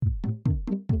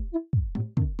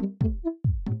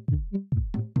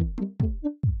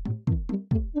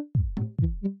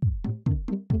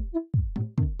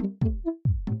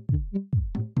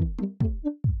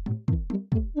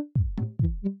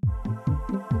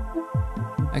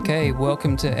Okay,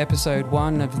 welcome to episode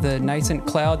 1 of the Nascent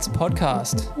Clouds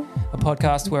podcast, a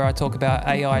podcast where I talk about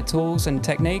AI tools and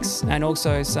techniques and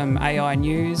also some AI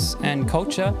news and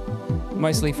culture,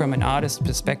 mostly from an artist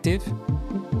perspective.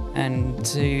 And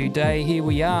today here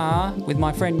we are with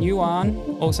my friend Yuan,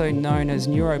 also known as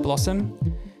Neuroblossom.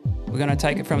 We're going to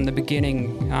take it from the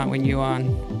beginning, aren't we,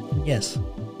 Yuan? Yes.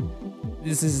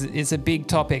 It's a big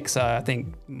topic, so I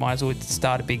think might as well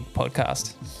start a big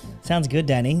podcast. Sounds good,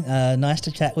 Danny. Nice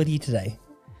to chat with you today.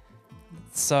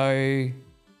 So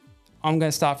I'm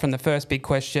going to start from the first big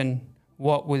question.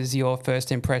 What was your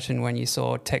first impression when you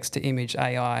saw text-to-image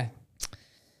AI?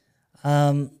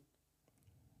 The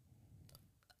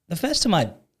first time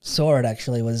I saw it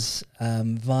actually was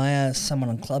via someone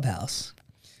on Clubhouse.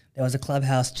 There was a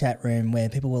Clubhouse chat room where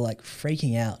people were like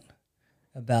freaking out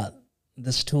about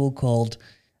this tool called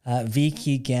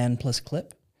VQ-GAN plus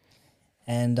Clip.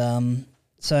 And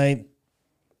so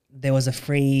there was a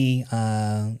free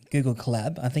Google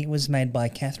collab. I think it was made by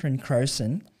Catherine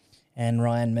Crowson and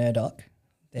Ryan Murdoch.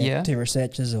 They're two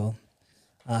researchers or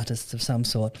artists of some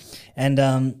sort.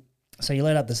 And so you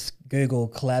load up this Google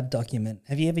collab document.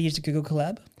 Have you ever used a Google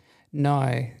collab?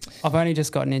 No. I've only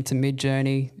just gotten into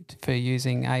MidJourney for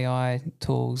using AI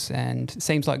tools, and it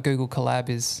seems like Google Collab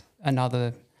is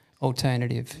another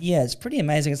alternative. Yeah, it's pretty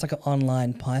amazing. It's like an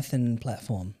online Python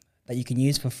platform that you can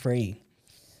use for free.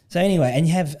 So anyway, and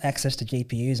you have access to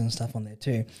GPUs and stuff on there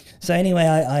too. So anyway,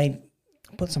 I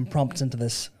put some prompts into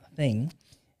this thing,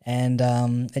 and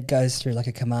it goes through like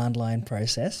a command line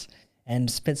process and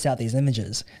spits out these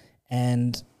images.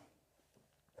 And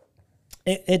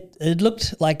it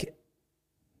looked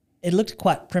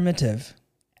quite primitive.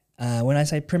 When I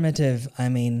say primitive, I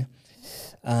mean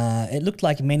it looked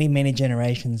like many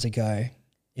generations ago.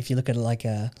 If you look at it like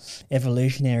a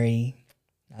evolutionary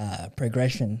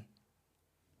progression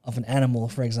of an animal,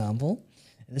 for example,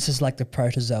 this is like the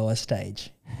protozoa stage,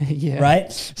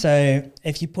 right? So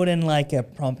if you put in like a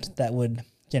prompt that would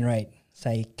generate,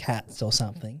 say, cats or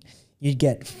something, you'd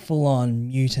get full-on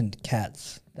mutant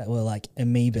cats that were like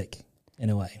amoebic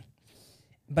in a way.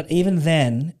 But even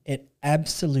then, it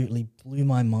absolutely blew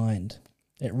my mind.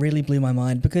 It really blew my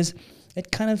mind because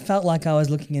it kind of felt like I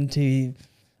was looking into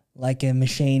like a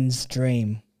machine's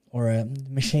dream or a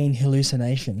machine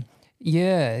hallucination.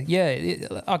 Yeah.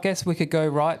 I guess we could go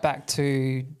right back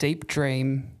to Deep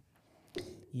Dream.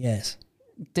 Yes.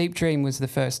 Deep Dream was the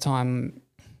first time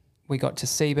we got to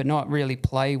see, but not really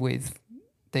play with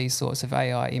these sorts of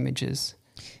AI images.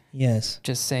 Yes.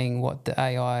 Just seeing what the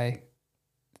AI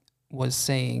was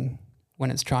seeing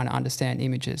when it's trying to understand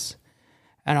images.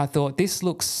 And I thought, this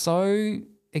looks so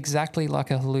exactly like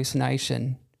a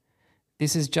hallucination.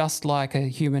 This is just like a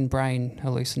human brain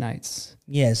hallucinates.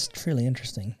 Yes, truly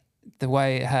interesting. The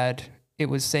way it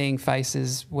was seeing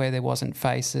faces where there wasn't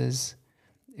faces.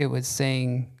 It was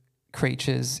seeing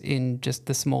creatures in just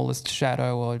the smallest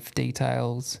shadow of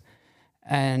details.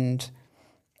 And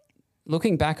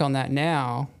looking back on that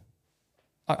now,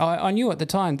 I knew at the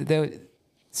time that there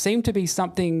seemed to be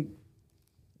something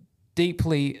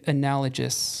deeply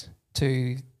analogous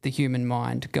to the human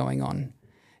mind going on.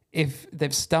 If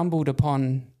they've stumbled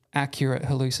upon accurate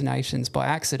hallucinations by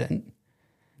accident,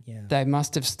 they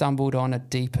must have stumbled on a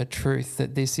deeper truth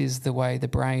that this is the way the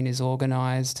brain is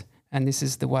organised, and this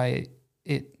is the way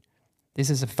this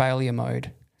is a failure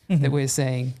mode that we're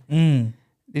seeing.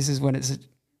 This is when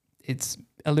it's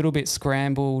a little bit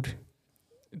scrambled,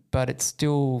 but it's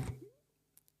still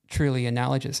truly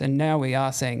analogous. And now we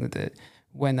are saying that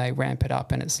when they ramp it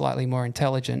up and it's slightly more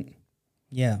intelligent,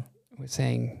 we're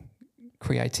seeing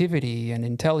creativity and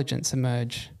intelligence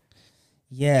emerge.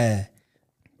 Yeah,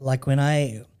 like when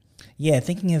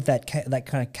thinking of that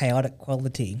kind of chaotic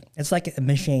quality, it's like a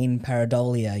machine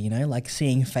pareidolia, like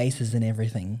seeing faces and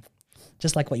everything,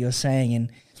 just like what you were saying.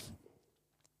 And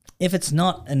if it's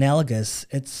not analogous,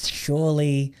 it's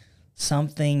surely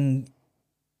something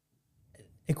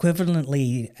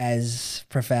equivalently as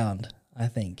profound, I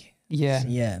think.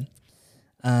 Yeah.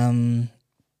 I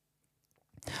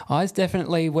was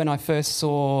definitely, when I first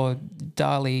saw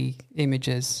DALL-E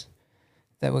images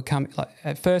that were coming, like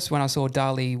at first when I saw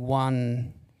DALL-E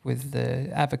 1 with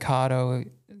the avocado,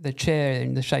 the chair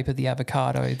in the shape of the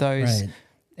avocado, those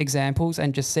examples,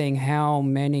 and just seeing how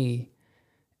many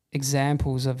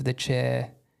examples of the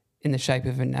chair in the shape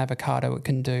of an avocado it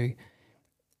can do.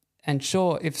 And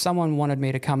sure, if someone wanted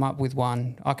me to come up with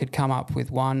one, I could come up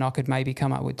with one. I could maybe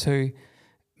come up with two.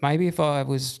 Maybe if I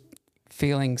was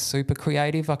feeling super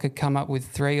creative, I could come up with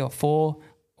 3 or 4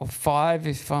 or 5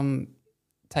 if I'm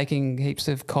taking heaps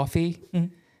of coffee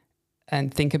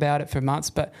and think about it for months.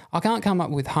 But I can't come up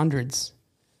with hundreds.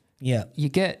 Yeah. you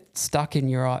get stuck in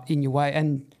your way.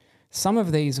 And some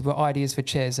of these were ideas for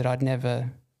chairs that I'd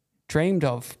never dreamed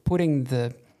of. Putting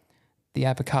the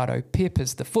avocado pip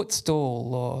as the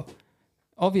footstool, or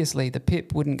obviously the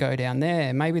pip wouldn't go down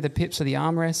there. Maybe the pips are the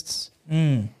armrests.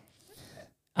 And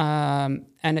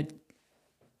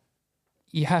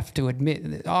you have to admit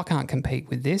that I can't compete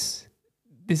with this.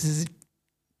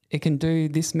 It can do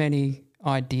this many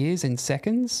ideas in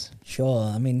seconds. Sure.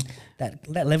 I mean, that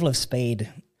level of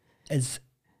speed is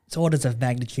orders of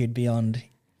magnitude beyond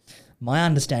my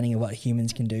understanding of what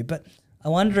humans can do. But I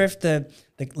wonder if the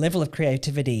level of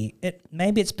creativity,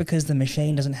 maybe it's because the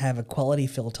machine doesn't have a quality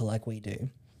filter like we do,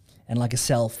 and like a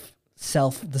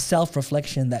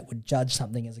self-reflection that would judge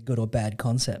something as a good or bad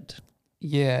concept.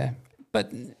 Yeah,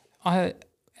 but our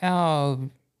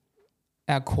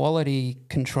quality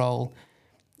control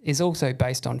is also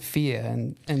based on fear,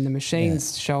 and the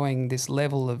machine's showing this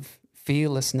level of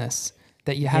fearlessness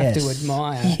that you have to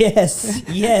admire. Yes.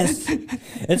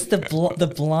 It's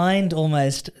the blind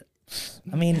almost.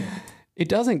 I mean, it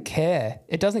doesn't care.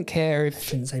 It doesn't care if... I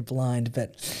shouldn't say blind,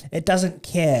 but it doesn't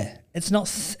care. It's not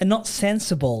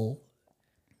sensible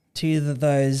to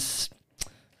the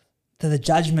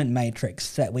judgment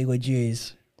matrix that we would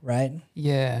use, right?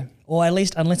 Yeah. Or at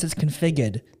least unless it's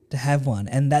configured to have one,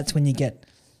 and that's when you get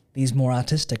these more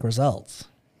artistic results.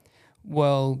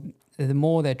 Well, the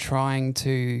more they're trying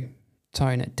to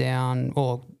tone it down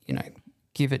or,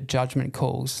 give it judgment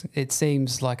calls, it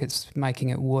seems like it's making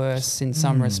it worse in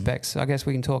some respects. I guess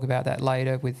we can talk about that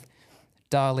later with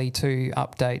DALL-E 2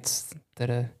 updates that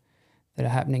are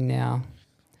happening now.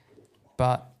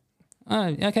 But,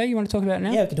 okay, you want to talk about it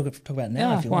now? Yeah, we can talk about it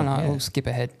now if you why want. not? Yeah. We'll skip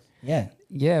ahead. Yeah.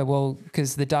 Yeah, well,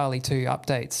 because the DALL-E 2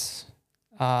 updates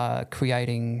are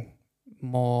creating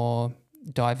more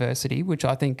diversity, which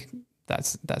I think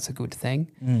that's a good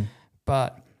thing.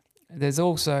 But there's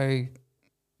also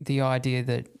the idea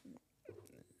that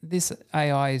this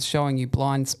AI is showing you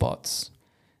blind spots.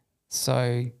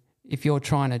 So if you're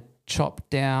trying to chop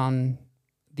down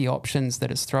the options that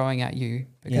it's throwing at you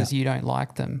because you don't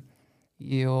like them,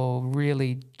 you're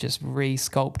really just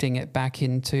re-sculpting it back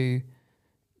into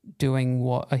doing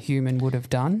what a human would have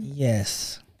done.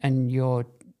 Yes. And you're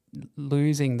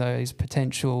losing those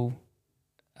potential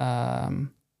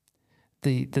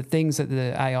the things that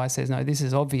the AI says, no, this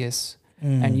is obvious,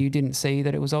 and you didn't see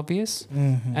that it was obvious.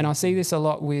 And I see this a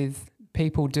lot with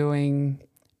people doing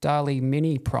DALL-E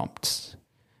mini prompts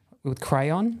with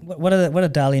crayon. What are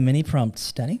DALL-E mini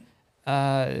prompts, Danny?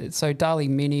 So DALL-E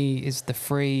Mini is the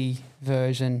free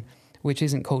version, which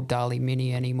isn't called DALL-E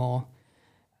Mini anymore,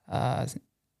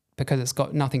 because it's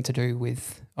got nothing to do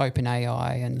with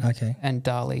OpenAI and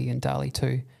DALL-E and DALL-E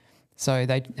 2. So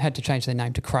they had to change their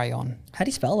name to Crayon. How do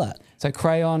you spell that? So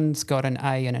Crayon's got an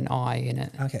A and an I in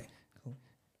it. Okay, cool.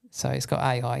 So it's got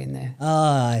AI in there.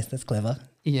 Ah, that's clever.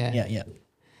 Yeah. Yeah.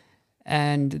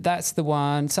 And that's the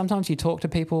one. Sometimes you talk to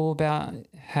people about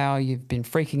how you've been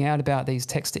freaking out about these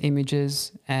text to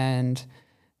images, and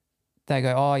they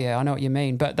go, oh, yeah, I know what you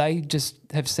mean. But they just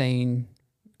have seen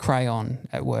Crayon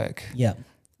at work. Yeah.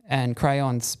 And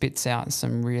Crayon spits out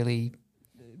some really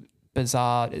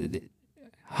bizarre,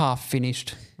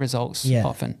 half-finished results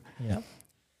often. Yeah.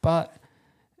 But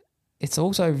it's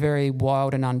also very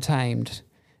wild and untamed.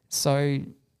 So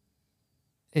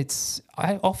it's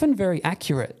often very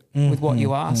accurate with what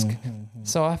you ask.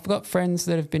 So I've got friends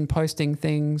that have been posting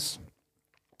things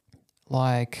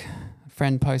like a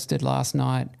friend posted last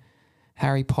night,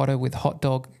 Harry Potter with hot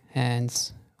dog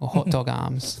hands or hot dog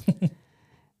arms.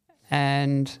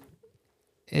 And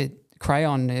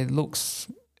Crayon, it looks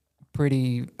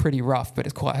pretty rough, but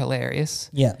it's quite hilarious.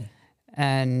 Yeah.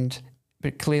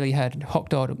 But it clearly had hot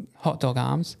dog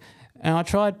arms. And I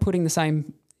tried putting the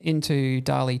same into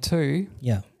DALL-E 2.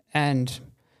 Yeah. And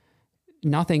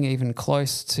nothing even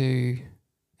close to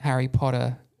Harry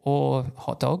Potter or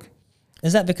hot dog.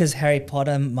 Is that because Harry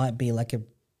Potter might be like a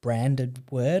branded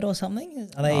word or something?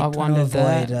 Are they I trying to wondered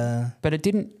avoid? that, but it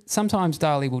didn't. Sometimes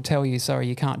DALL-E will tell you, sorry,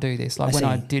 you can't do this. Like when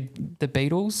I did the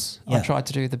Beatles, I tried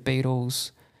to do the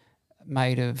Beatles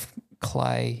made of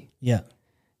clay. Yeah.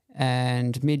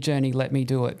 And MidJourney let me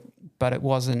do it, but it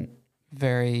wasn't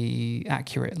very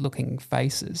accurate looking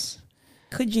faces.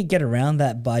 Could you get around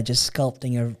that by just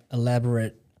sculpting an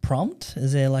elaborate prompt?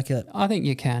 Is there like a... I think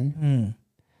you can.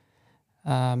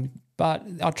 But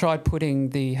I tried putting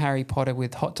the Harry Potter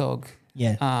with hot dog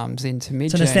arms into MidJourney.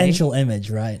 It's an essential image,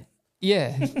 right?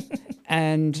 Yeah.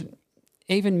 And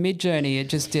even MidJourney, it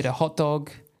just did a hot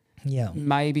dog. Yeah.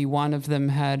 Maybe one of them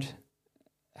had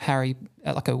Harry,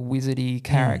 like a wizardy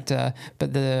character,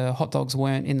 but the hot dogs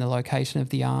weren't in the location of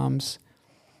the arms.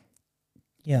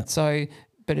 Yeah. So...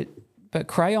 but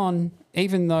crayon,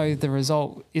 even though the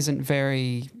result isn't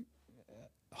very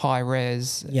high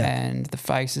res and the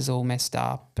face is all messed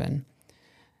up and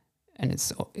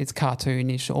it's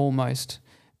cartoonish almost,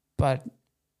 but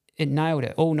it nailed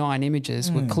it. All 9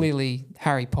 images were clearly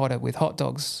Harry Potter with hot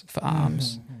dogs for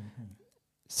arms.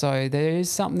 So there is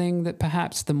something that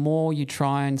perhaps the more you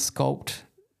try and sculpt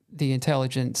the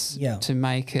intelligence to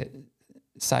make it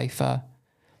safer,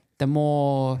 the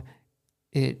more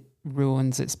it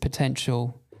ruins its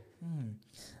potential.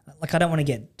 Like, I don't want to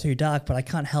get too dark, but I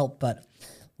can't help but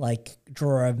like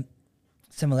draw a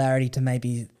similarity to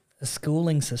maybe a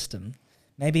schooling system.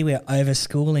 Maybe we're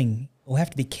over-schooling, or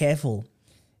have to be careful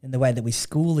in the way that we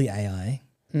school the AI,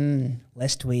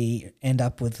 lest we end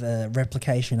up with a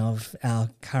replication of our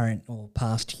current or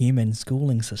past human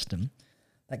schooling system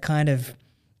that kind of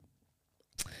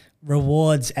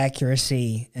rewards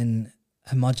accuracy and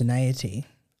homogeneity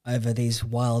over these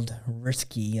wild,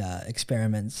 risky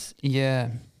experiments. Yeah.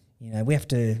 You know, we have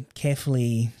to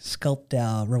carefully sculpt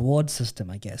our reward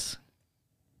system, I guess.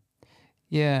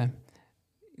 Yeah.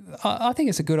 I think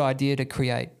it's a good idea to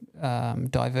create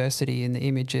diversity in the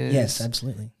images. Yes,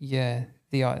 absolutely. Yeah,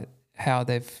 how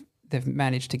they've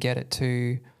managed to get it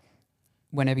to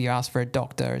whenever you ask for a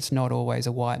doctor, it's not always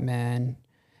a white man,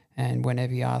 and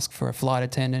whenever you ask for a flight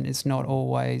attendant, it's not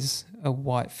always a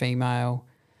white female.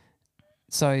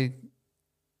 So,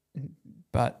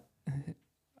 but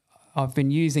I've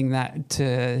been using that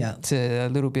to a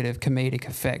little bit of comedic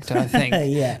effect, I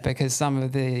think, because some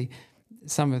of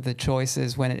the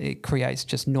choices when it creates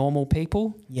just normal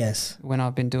people. Yes. When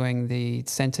I've been doing the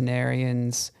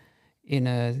centenarians in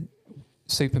a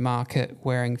supermarket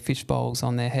wearing fish bowls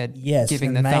on their head,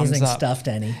 giving the thumbs up. Amazing stuff,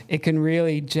 Danny. It can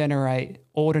really generate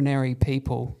ordinary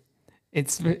people.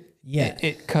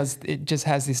 Because it just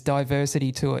has this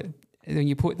diversity to it. When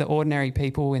you put the ordinary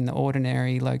people in the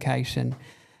ordinary location,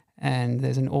 and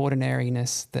there's an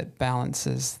ordinariness that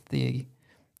balances the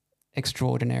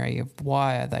extraordinary of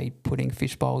why are they putting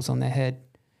fish bowls on their head.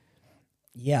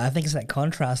 Yeah, I think it's that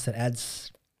contrast that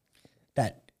adds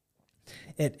that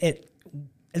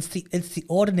it's the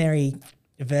ordinary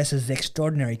versus the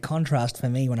extraordinary contrast for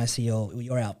me when I see your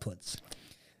outputs.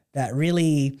 That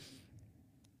really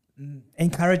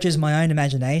encourages my own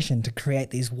imagination to create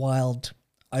these wild,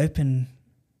 open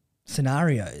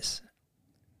scenarios.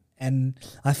 And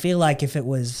I feel like if it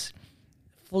was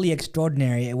fully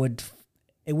extraordinary, it would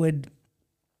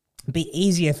be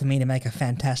easier for me to make a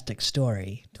fantastic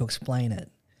story to explain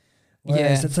it.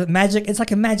 Whereas it's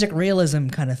like a magic realism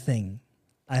kind of thing.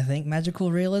 I think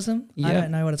magical realism. Yeah. I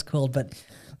don't know what it's called, but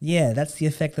yeah, that's the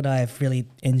effect that I've really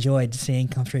enjoyed seeing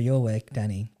come through your work,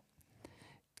 Danny.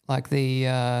 Like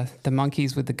the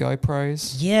monkeys with the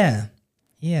GoPros.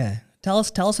 Yeah. Tell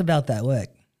us about that work.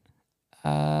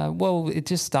 Well, it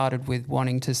just started with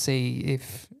wanting to see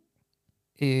if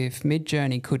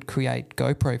MidJourney could create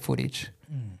GoPro footage,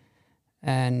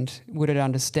 and would it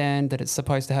understand that it's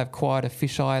supposed to have quite a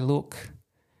fisheye look,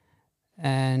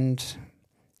 and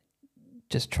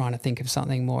just trying to think of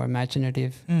something more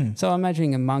imaginative. So I'm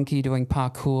imagining a monkey doing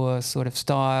parkour sort of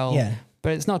style,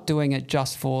 but it's not doing it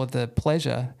just for the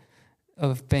pleasure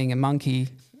of being a monkey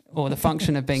or the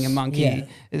function of being a monkey.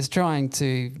 It's trying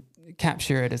to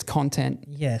capture it as content.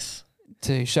 Yes.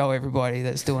 To show everybody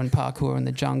that's doing parkour in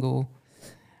the jungle.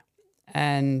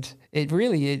 And it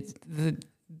really it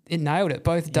nailed it.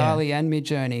 Both DALL-E and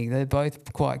MidJourney, they're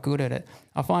both quite good at it.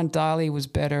 I find DALL-E was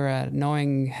better at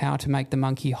knowing how to make the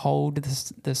monkey hold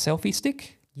the selfie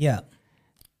stick. Yeah.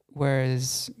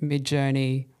 Whereas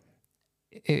MidJourney,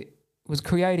 it was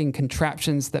creating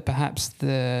contraptions that perhaps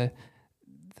the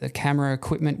camera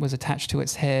equipment was attached to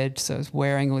its head, so it's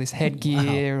wearing all this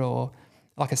headgear or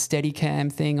like a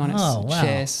Steadicam thing on its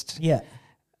chest. Yeah.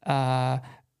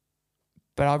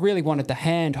 But I really wanted the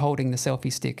hand holding the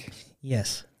selfie stick.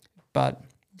 Yes. But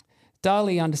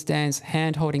DALL-E understands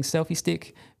hand holding selfie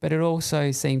stick, but it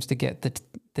also seems to get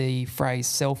the phrase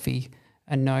selfie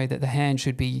and know that the hand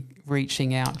should be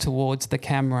reaching out towards the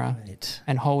camera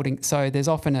and holding. So there's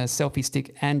often a selfie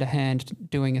stick and a hand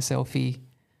doing a selfie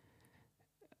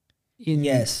in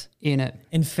it.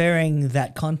 Inferring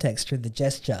that context through the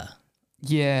gesture.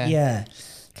 Yeah. Yeah.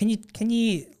 Can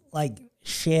you like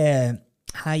share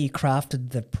how you crafted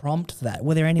the prompt for that?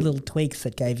 Were there any little tweaks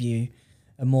that gave you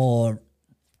a more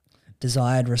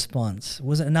desired response?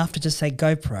 Was it enough to just say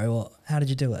GoPro, or how did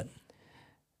you do it?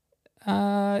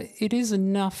 It is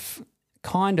enough,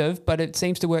 kind of, but it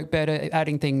seems to work better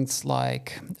adding things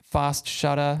like fast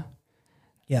shutter,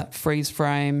 freeze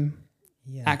frame,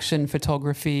 action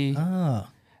photography. I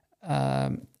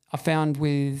found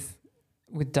with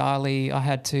DALL-E I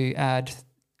had to add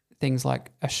things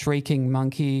like a shrieking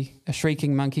monkey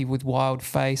with wild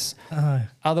face. Oh,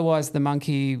 Otherwise, the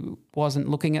monkey wasn't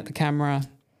looking at the camera.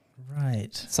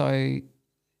 right. So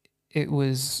it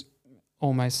was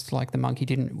almost like the monkey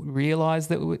didn't realise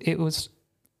that it was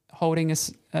holding a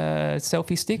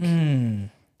selfie stick, and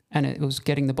it was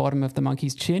getting the bottom of the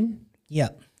monkey's chin.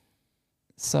 Yep.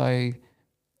 So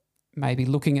maybe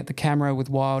looking at the camera with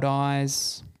wild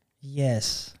eyes.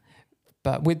 Yes.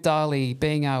 But with DALL-E,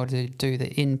 being able to do the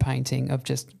in-painting of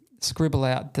just scribble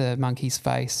out the monkey's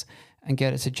face and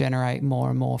get it to generate more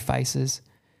and more faces.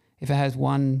 If it has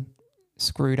one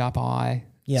screwed up eye,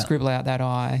 scribble out that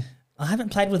eye. I haven't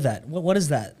played with that. What is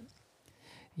that?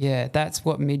 Yeah, that's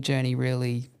what MidJourney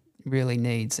really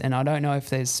needs. And I don't know if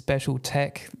there's special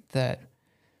tech that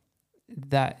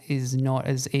is not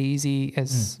as easy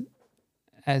as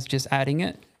just adding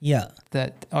it. Yeah.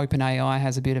 That OpenAI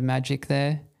has a bit of magic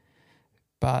there.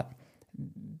 But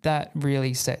that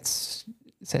really sets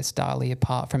DALL-E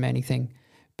apart from anything.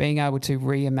 Being able to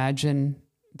reimagine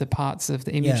the parts of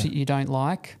the image that you don't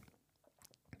like.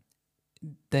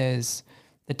 There's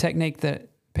the technique that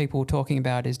people are talking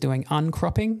about is doing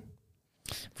uncropping.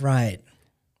 Right.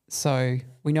 So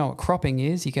we know what cropping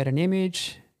is. You get an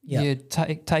image, you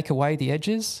take away the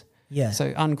edges. Yeah.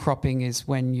 So uncropping is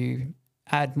when you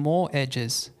add more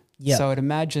edges. Yeah. So it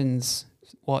imagines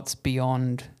what's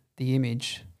beyond the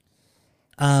image.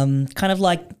 Kind of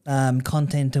like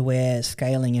content-aware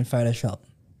scaling in Photoshop.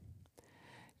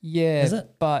 Yeah, Is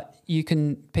it? but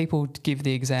people give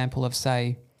the example of,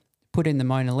 say, put in the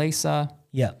Mona Lisa.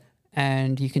 Yeah.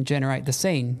 And you can generate the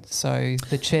scene. So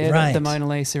the chair that the Mona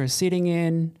Lisa is sitting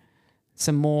in,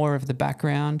 some more of the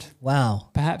background. Wow.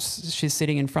 Perhaps she's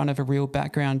sitting in front of a real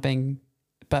background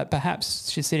but perhaps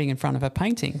she's sitting in front of a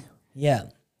painting. Yeah.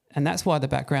 And that's why the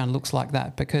background looks like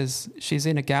that, because she's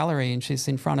in a gallery and she's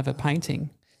in front of a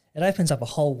painting. It opens up a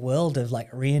whole world of like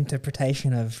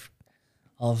reinterpretation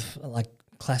of like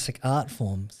classic art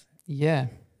forms. Yeah.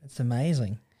 It's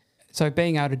amazing. So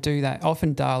being able to do that,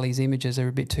 often DALL-E's images are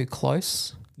a bit too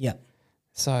close. Yeah.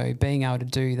 So being able to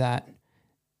do that,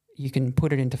 you can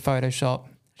put it into Photoshop,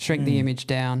 shrink the image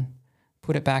down,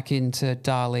 put it back into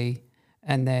DALL-E,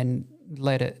 and then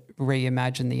let it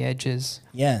reimagine the edges.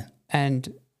 Yeah.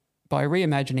 And by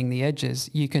reimagining the edges,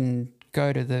 you can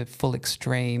go to the full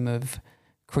extreme of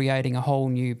creating a whole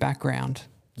new background.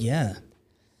 Yeah.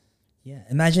 Yeah.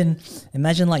 Imagine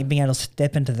like being able to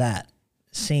step into that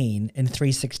scene in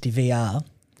 360 VR.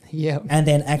 Yeah. And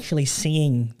then actually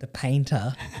seeing the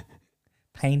painter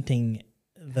painting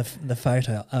the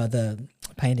photo, the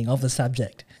painting of the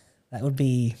subject. That would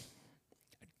be...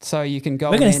 So you can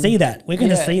go We're going to see that. We're going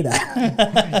to see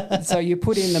that. So you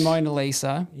put in the Mona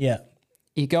Lisa. Yeah.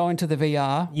 You go into the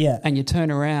VR. Yeah. And you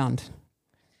turn around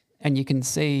and you can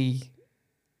see,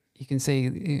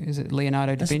 is it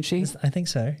Leonardo da Vinci? I think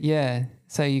so. Yeah.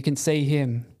 So you can see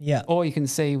him. Yeah. Or you can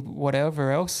see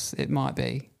whatever else it might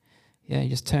be. Yeah, you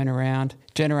just turn around,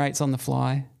 generates on the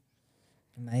fly.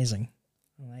 Amazing.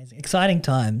 Amazing. Exciting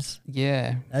times.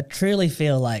 Yeah. I truly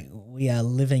feel like we are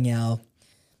living our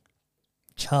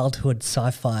childhood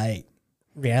sci-fi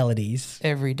realities.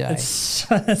 Every day. It's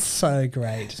so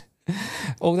great.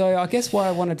 Although I guess why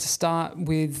I wanted to start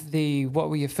with what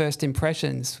were your first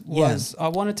impressions was I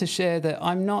wanted to share that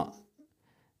I'm not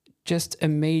just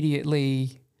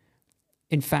immediately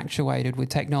infatuated with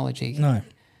technology. No.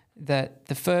 That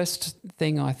the first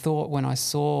thing I thought when I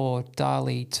saw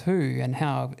DALL-E 2 and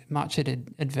how much it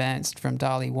had advanced from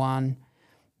DALL-E 1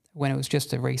 when it was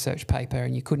just a research paper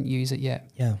and you couldn't use it yet.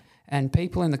 Yeah. And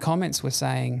people in the comments were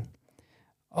saying,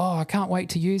 oh, I can't wait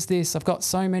to use this. I've got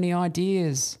so many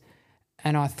ideas.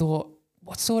 And I thought,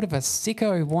 what sort of a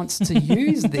sicko wants to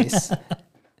use this?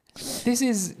 This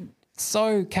is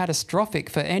so catastrophic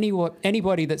for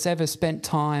anybody that's ever spent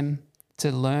time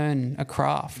to learn a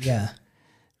craft. Yeah.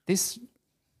 This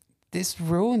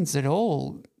ruins it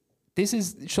all. This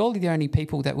is surely the only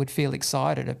people that would feel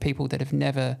excited are people that have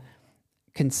never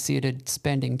considered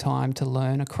spending time to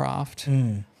learn a craft.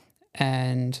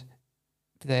 And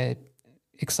they're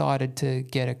excited to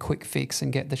get a quick fix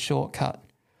and get the shortcut.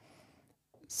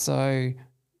 So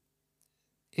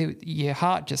your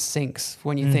heart just sinks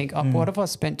when you think, oh, what if I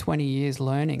spent 20 years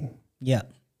learning? Yeah.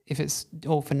 If it's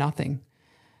all for nothing.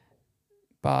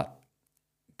 But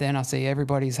then I see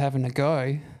everybody's having a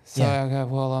go. So I go,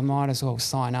 well, I might as well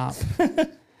sign up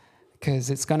because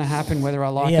it's going to happen whether I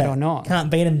like it or not. Can't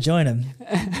beat them, join them.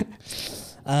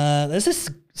 This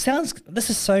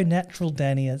is so natural,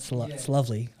 Danny. It's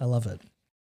lovely. I love it.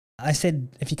 I said,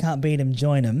 if you can't beat them,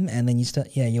 join them. And then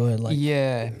you were like...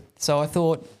 Yeah. So I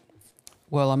thought,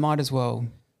 well, I might as well.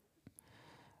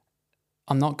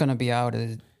 I'm not going to be able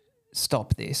to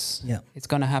stop this. Yeah. It's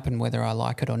going to happen whether I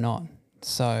like it or not.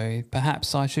 So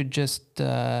perhaps I should just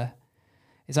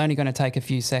it's only going to take a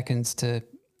few seconds to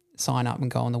sign up and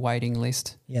go on the waiting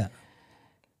list. Yeah.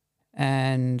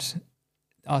 And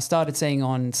I started seeing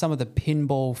on some of the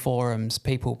pinball forums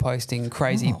people posting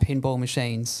crazy pinball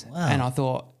machines. Wow. And I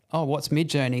thought, oh, what's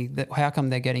MidJourney? How come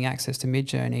they're getting access to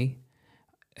MidJourney?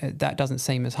 That doesn't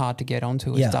seem as hard to get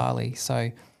onto as DALL-E.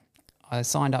 So I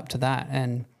signed up to that.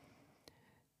 And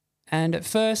at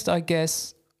first, I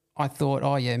guess I thought,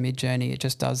 oh, yeah, MidJourney, it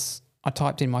just does. I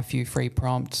typed in my few free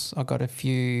prompts. I got a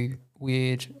few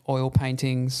weird oil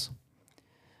paintings.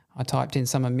 I typed in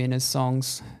some of Minna's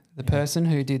songs. The person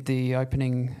who did the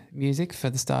opening music for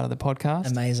the start of the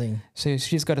podcast. Amazing. So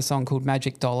she's got a song called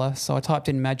Magic Dollar. So I typed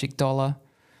in Magic Dollar.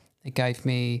 It gave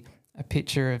me a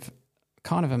picture of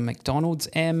kind of a McDonald's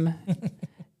M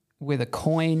with a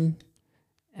coin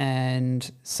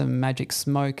and some magic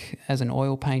smoke as an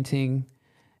oil painting.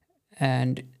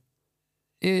 And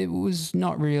it was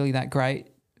not really that great.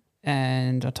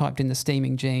 And I typed in the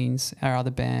Steaming Jeans, our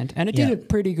other band, and it did a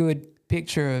pretty good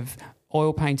picture of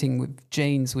oil painting with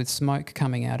jeans with smoke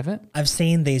coming out of it. I've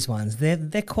seen these ones.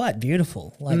 They're quite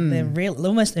beautiful. Like they're real,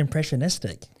 almost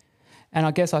impressionistic. And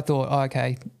I guess I thought, oh,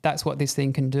 okay, that's what this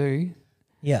thing can do.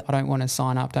 Yeah. I don't want to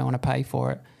sign up, don't want to pay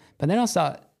for it. But then I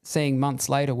start seeing months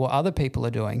later what other people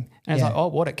are doing. And it's like, oh,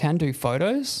 what, it can do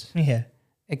photos? Yeah.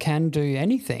 It can do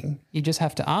anything. You just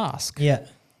have to ask. Yeah.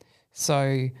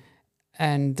 So,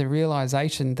 and the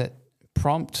realization that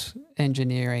prompt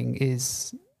engineering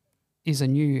is a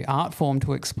new art form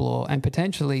to explore, and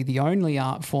potentially the only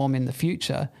art form in the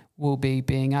future will be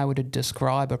being able to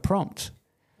describe a prompt.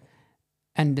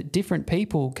 And different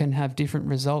people can have different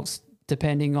results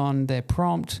depending on their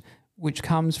prompt, which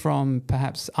comes from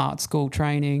perhaps art school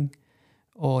training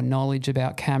or knowledge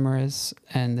about cameras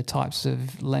and the types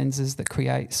of lenses that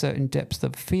create certain depths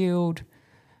of field.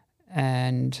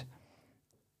 And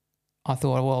I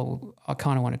thought, well, I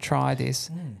kind of want to try this.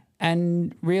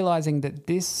 And realizing that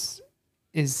this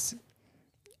is,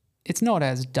 it's not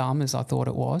as dumb as I thought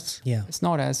it was. Yeah. It's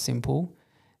not as simple,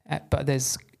 but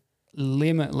there's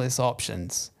limitless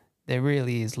options. There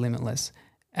really is limitless.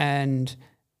 And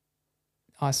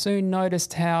I soon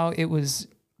noticed how it was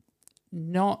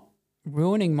not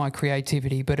ruining my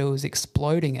creativity, but it was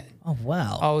exploding it. Oh,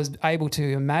 wow. I was able to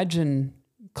imagine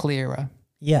clearer.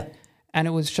 Yeah. And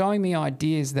it was showing me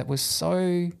ideas that were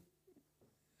so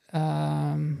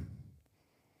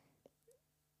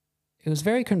it was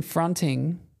very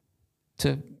confronting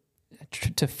to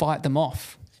fight them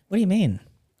off. What do you mean?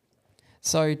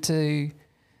 So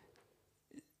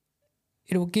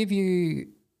it'll give you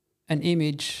an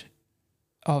image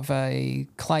of a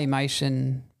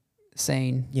claymation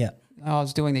scene. Yeah. I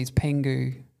was doing these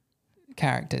Pengu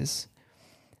characters,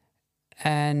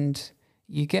 and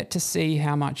you get to see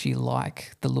how much you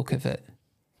like the look of it.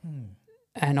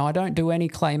 And I don't do any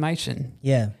claymation.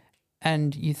 Yeah.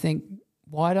 And you think,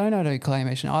 why don't I do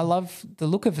claymation? I love the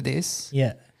look of this.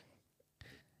 Yeah.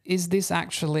 Is this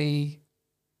actually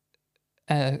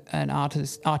an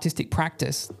artistic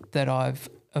practice that I've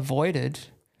avoided?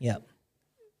 Yeah.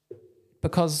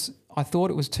 Because I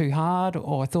thought it was too hard,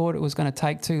 or I thought it was going to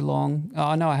take too long.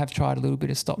 I know I have tried a little bit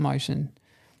of stop motion.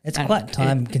 It's quite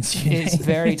time consuming. It's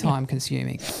very time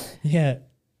consuming. Yeah.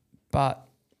 But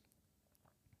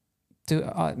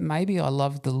maybe I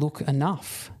love the look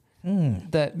enough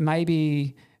that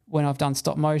maybe when I've done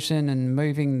stop motion and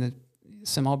moving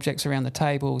some objects around the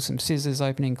table, some scissors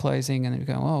opening, closing, and then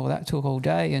going, oh, well, that took all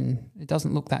day and it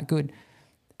doesn't look that good.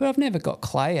 But I've never got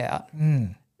clay out.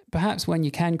 Perhaps when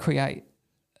you can create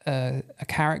a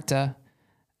character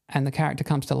and the character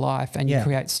comes to life and you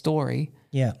create story,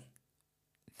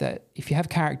 that if you have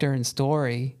character and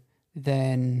story,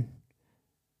 then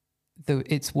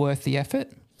it's worth the effort.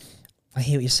 I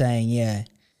hear what you're saying, yeah.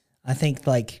 I think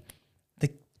like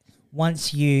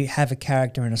once you have a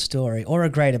character and a story or a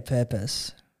greater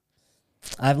purpose,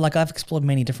 I've explored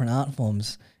many different art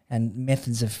forms and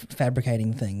methods of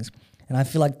fabricating things, and I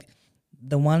feel like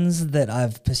the ones that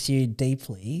I've pursued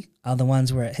deeply are the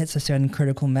ones where it hits a certain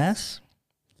critical mass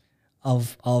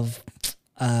of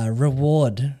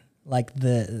reward, like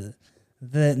the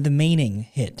meaning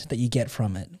hit that you get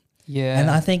from it. Yeah. And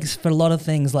I think for a lot of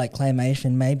things like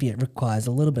claymation, maybe it requires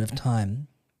a little bit of time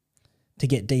to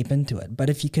get deep into it. But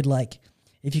if you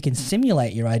can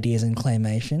simulate your ideas in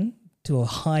claymation to a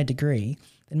high degree,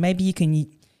 then maybe you can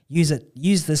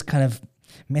use this kind of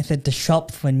method to shop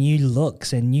for new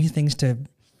looks and new things to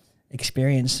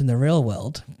experience in the real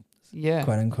world. Yeah.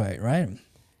 Quote unquote, right?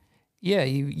 Yeah,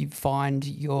 you find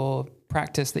your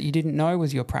practice that you didn't know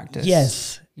was your practice.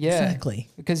 Yes. Yeah, exactly.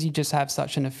 because you just have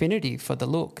such an affinity for the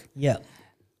look. Yeah.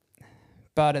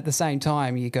 But at the same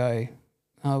time, you go,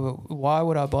 oh, well, why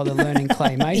would I bother learning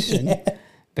claymation? Yeah.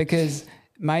 Because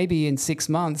maybe in 6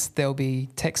 months there'll be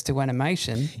text to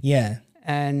animation, Yeah.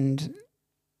 and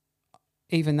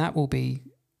even that will be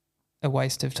a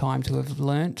waste of time to have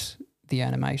learnt the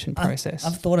animation process.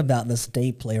 I've thought about this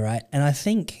deeply, right? And I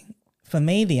think for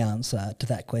me the answer to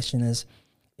that question is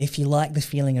if you like the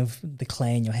feeling of the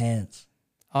clay in your hands.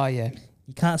 Oh, yeah.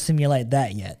 You can't simulate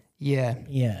that yet. Yeah.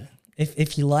 Yeah.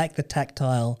 If you like the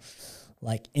tactile,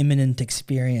 like imminent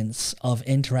experience of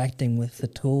interacting with the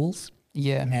tools,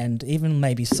 Yeah. and even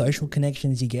maybe social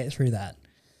connections you get through that.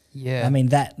 Yeah. I mean,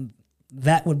 that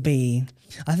would be,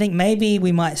 I think maybe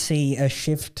we might see a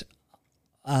shift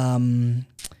in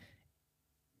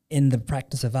the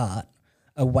practice of art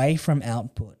away from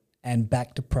output and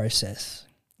back to process.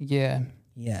 Yeah.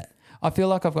 Yeah. I feel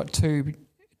like I've got two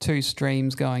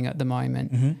streams going at the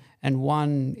moment, Mm-hmm. and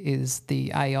one is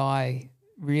the AI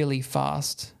really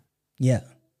fast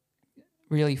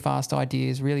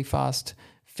ideas, really fast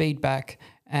feedback,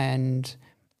 and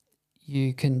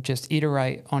you can just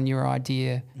iterate on your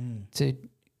idea to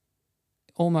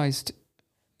almost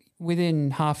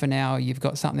within half an hour you've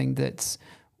got something that's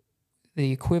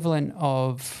the equivalent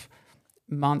of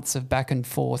months of back and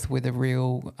forth with a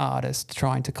real artist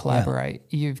trying to collaborate.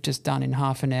 You've just done in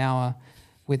half an hour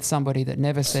with somebody that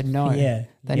never said no. Yeah.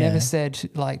 They never said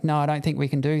like, no, I don't think we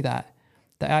can do that.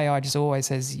 The AI just always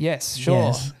says, yes, sure,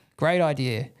 Yes. great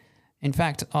idea. In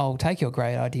fact, I'll take your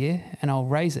great idea and I'll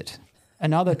raise it.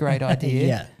 Another great idea.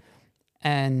 Yeah.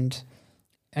 And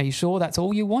are you sure that's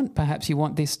all you want? Perhaps you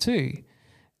want this too.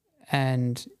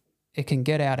 And it can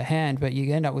get out of hand, but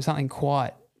you end up with something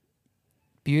quite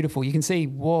beautiful. You can see,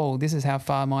 whoa, this is how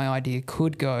far my idea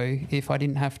could go if I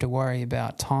didn't have to worry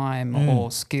about time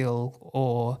or skill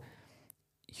or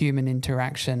human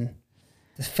interaction.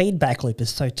 The feedback loop is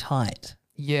so tight.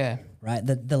 Yeah. Right?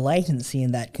 The latency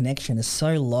in that connection is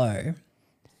so low.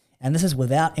 And this is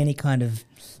without any kind of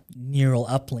neural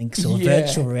uplinks or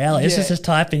virtual reality. This is just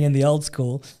typing in the old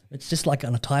school. It's just like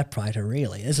on a typewriter,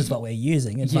 really. This is what we're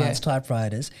using, advanced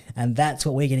typewriters. And that's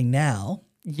what we're getting now.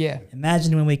 Yeah.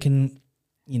 Imagine when we can,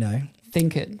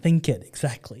 Think it.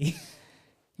 Exactly.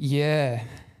 Yeah.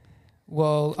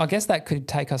 Well, I guess that could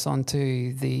take us on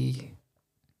to the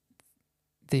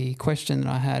question that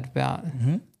I had about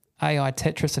AI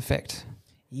Tetris effect.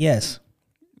 Yes.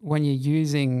 When you're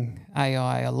using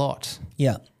AI a lot,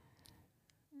 Yeah.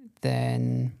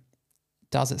 then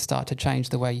does it start to change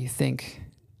the way you think?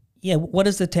 Yeah. What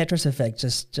is the Tetris effect?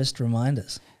 Just remind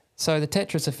us. So the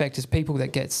Tetris effect is people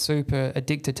that get super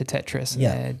addicted to Tetris and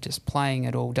they're just playing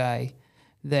it all day.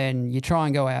 Then you try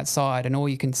and go outside and all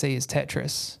you can see is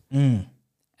Tetris.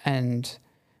 And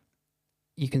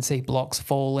you can see blocks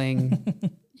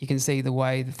falling. You can see the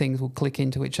way the things will click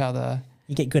into each other.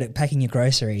 You get good at packing your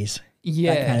groceries.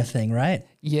 Yeah. That kind of thing, right?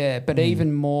 Yeah, but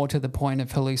even more to the point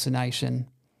of hallucination,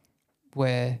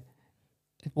 where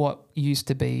what used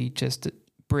to be just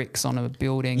bricks on a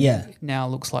building now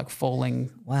looks like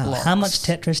falling blocks. How much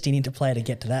Tetris do you need to play to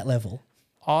get to that level?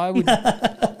 I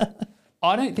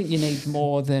don't think you need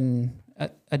more than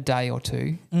a day or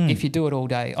two if you do it all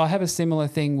day. I have a similar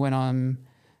thing when I'm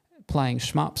playing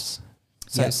shmups,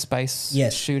 so space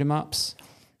shoot 'em ups,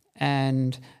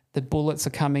 and the bullets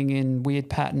are coming in weird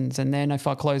patterns, and then if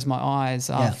I close my eyes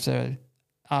after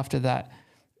that,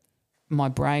 my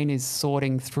brain is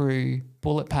sorting through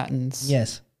bullet patterns.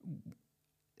 Yes.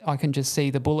 I can just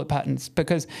see the bullet patterns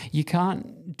because you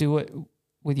can't do it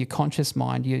with your conscious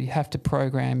mind. You have to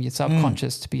program your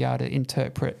subconscious to be able to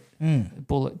interpret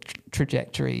bullet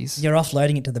trajectories. You're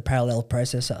offloading it to the parallel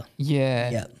processor. Yeah.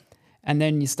 Yeah. And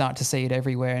then you start to see it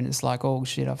everywhere and it's like, oh,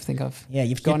 shit, I think I've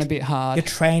you've gone a bit hard. You're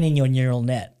training your neural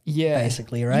net,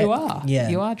 basically, right? You are. Yeah.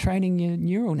 You are training your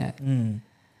neural net.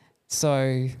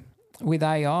 So with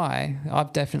AI,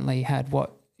 I've definitely had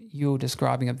what you're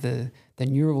describing of the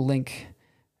neural link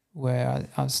where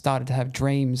I started to have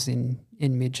dreams in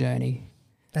MidJourney.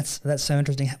 That's so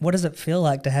interesting. What does it feel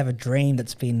like to have a dream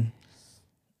that's been,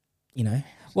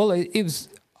 Well, it was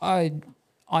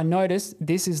I noticed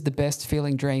this is the best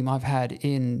feeling dream I've had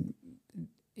in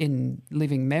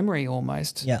living memory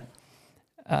almost. Yeah.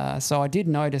 So I did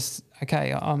notice,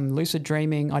 okay, I'm lucid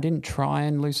dreaming. I didn't try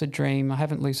and lucid dream. I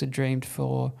haven't lucid dreamed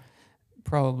for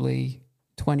probably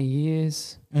 20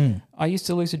 years. I used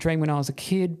to lucid dream when I was a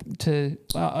kid.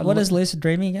 What is lucid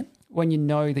dreaming again? When you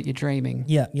know that you're dreaming.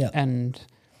 Yeah.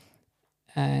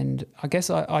 And I guess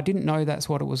I didn't know that's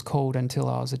what it was called until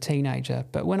I was a teenager.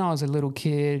 But when I was a little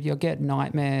kid, you'll get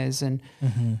nightmares and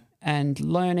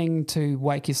learning to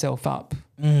wake yourself up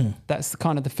That's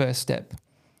kind of the first step.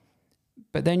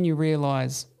 But then you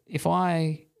realize if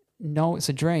I know it's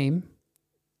a dream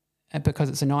and because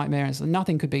it's a nightmare and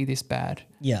nothing could be this bad,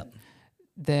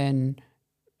 then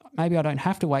maybe I don't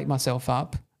have to wake myself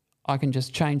up. I can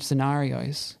just change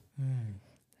scenarios.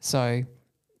 So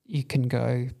you can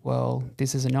go, well,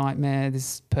 this is a nightmare,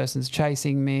 this person's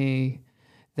chasing me,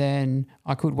 then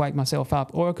I could wake myself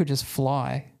up, or I could just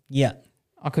fly. Yeah.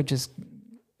 I could just,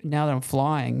 now that I'm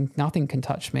flying, nothing can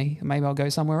touch me. Maybe I'll go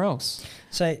somewhere else.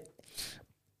 So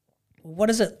what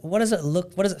does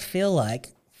it feel like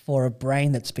for a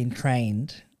brain that's been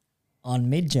trained on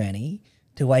MidJourney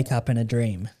to wake up in a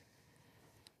dream?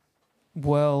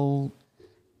 Well,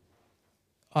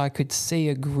 I could see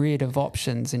a grid of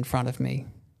options in front of me.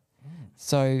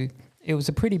 So it was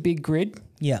a pretty big grid.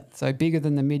 Yeah. So bigger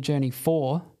than the MidJourney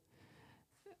 4.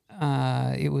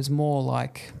 It was more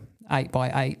like 8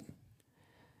 by 8.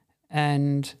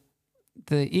 And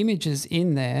the images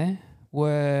in there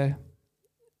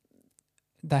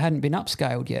they hadn't been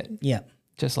upscaled yet. Yeah.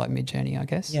 Just like MidJourney, I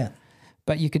guess. Yeah.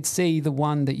 But you could see the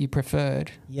one that you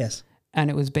preferred. Yes. And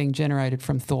it was being generated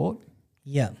from thought.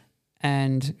 Yeah.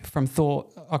 And from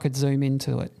thought, I could zoom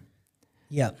into it.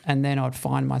 Yeah. And then I'd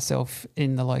find myself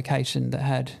in the location that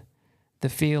had the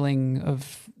feeling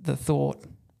of the thought,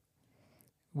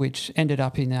 which ended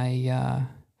up in an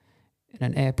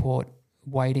airport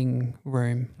waiting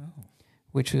room,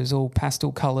 which was all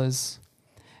pastel colours.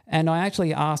 And I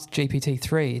actually asked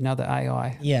GPT-3, another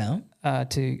AI, I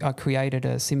created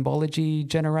a symbology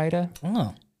generator,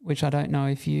 which I don't know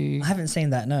if you... I haven't seen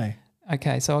that, no.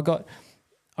 Okay, so I got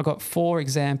 4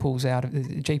 examples out of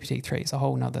GPT-3. It's a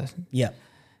whole nother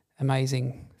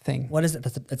amazing thing. What is it?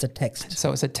 It's a text.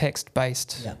 So it's a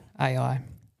text-based AI.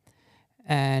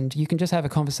 And you can just have a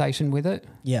conversation with it.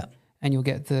 Yeah. And you'll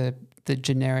get the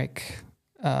generic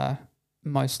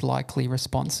most likely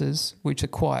responses, which are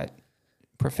quite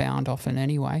profound often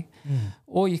anyway.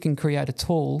 Or you can create a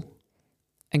tool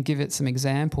and give it some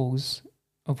examples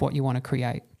of what you want to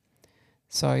create.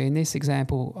 So in this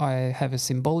example, I have a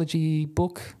symbology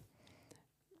book.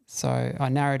 So I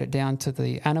narrowed it down to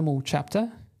the animal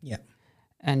chapter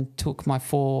and took my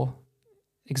 4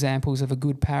 examples of a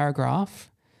good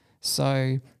paragraph.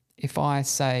 So if I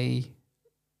say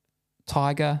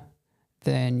tiger,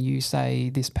 then you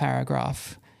say this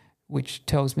paragraph, which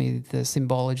tells me the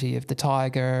symbology of the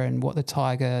tiger and what the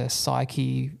tiger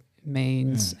psyche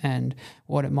means and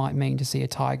what it might mean to see a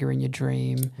tiger in your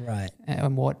dream, right?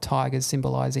 And what tigers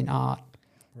symbolize in art,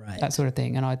 right? That sort of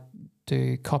thing. And I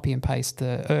do copy and paste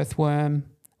the earthworm.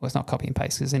 Well, it's not copy and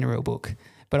paste because it's in a real book,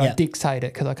 but I dictate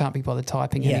it because I can't be bothered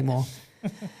typing anymore.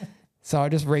 So I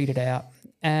just read it out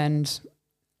and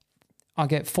I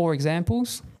get 4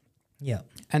 examples. Yeah.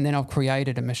 And then I've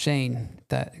created a machine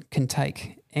that can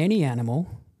take any animal,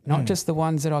 not just the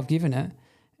ones that I've given it,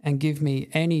 and give me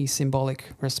any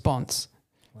symbolic response,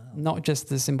 not just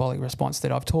the symbolic response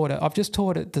that I've taught it. I've just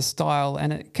taught it the style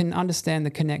and it can understand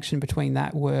the connection between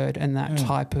that word and that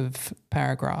type of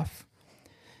paragraph.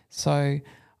 So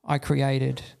I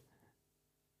created,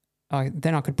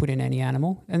 then I could put in any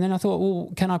animal. And then I thought,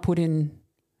 well, can I put in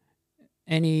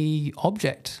any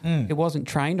object? It wasn't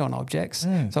trained on objects.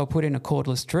 So I put in a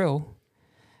cordless drill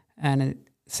and it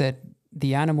said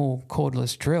the animal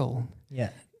cordless drill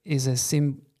is a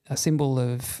symbol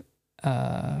of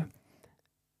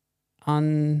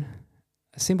unending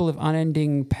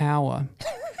power.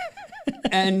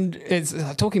 And it's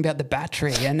talking about the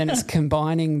battery and then it's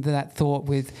combining that thought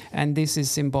with, and this is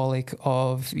symbolic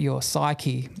of your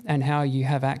psyche and how you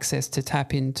have access to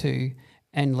tap into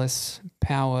endless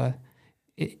power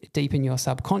deep in your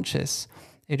subconscious.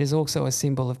 It is also a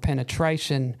symbol of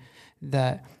penetration,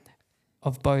 that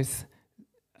of both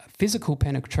physical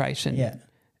penetration,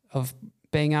 of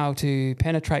being able to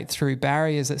penetrate through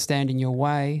barriers that stand in your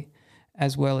way,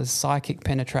 as well as psychic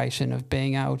penetration of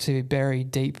being able to bury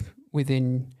deep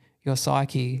within your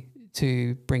psyche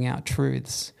to bring out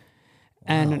truths.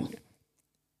 And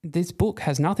this book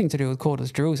has nothing to do with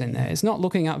cordless drills in there. It's not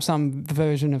looking up some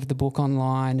version of the book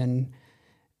online, and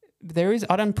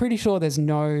I'm pretty sure there's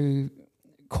no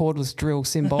cordless drill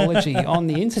symbology on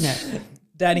the internet.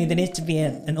 Danny, there needs to be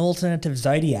an alternative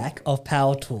zodiac of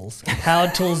power tools. Power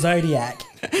tool zodiac.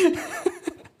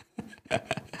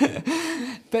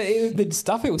 But the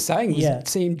stuff it was saying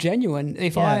seemed genuine.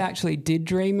 If I actually did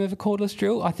dream of a cordless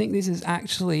drill, I think this is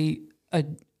actually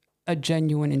a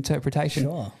genuine interpretation.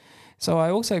 Sure. So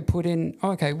I also put in,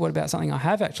 what about something I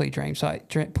have actually dreamed? So I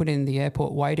put in the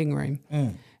airport waiting room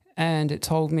and it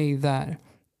told me that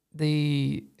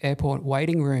the airport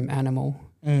waiting room animal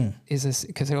is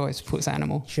because it always puts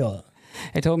animal. Sure.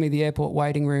 It told me the airport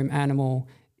waiting room animal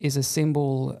is a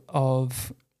symbol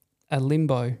of a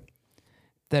limbo,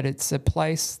 that it's a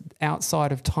place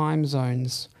outside of time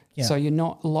zones. Yeah. So you're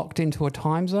not locked into a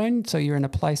time zone, so you're in a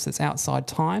place that's outside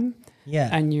time,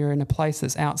 and you're in a place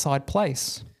that's outside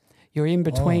place. You're in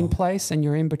between place and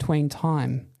you're in between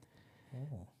time.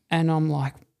 And I'm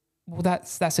like, well,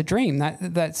 that's a dream.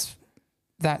 That's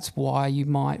why you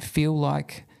might feel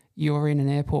like you're in an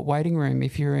airport waiting room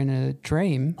if you're in a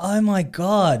dream. Oh my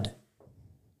God.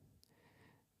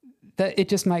 That it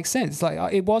just makes sense.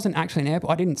 Like, it wasn't actually an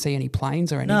airport. I didn't see any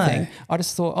planes or anything. No. I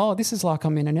just thought, oh, this is like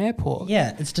I'm in an airport.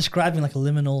 Yeah, it's describing like a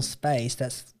liminal space.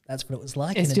 That's what it was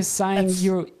like. It's just saying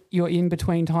you're in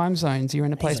between time zones. You're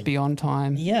in a place beyond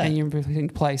time. Yeah. And you're in between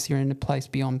place. You're in a place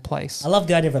beyond place. I love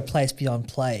the idea of a place beyond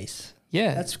place.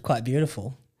 Yeah. That's quite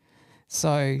beautiful.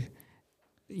 So,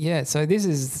 yeah. So this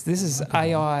is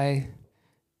AI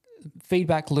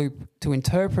feedback loop to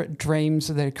interpret dreams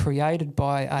that are created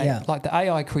by like the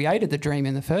AI created the dream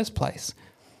in the first place,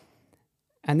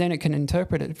 and then it can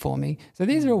interpret it for me. So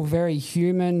these are all very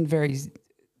human, very,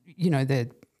 they're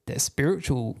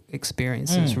spiritual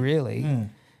experiences really,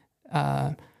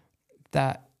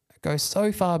 that go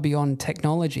so far beyond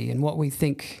technology and what we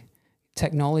think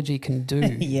technology can do.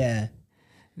 Yeah.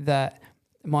 That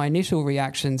my initial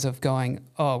reactions of going,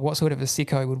 oh, what sort of a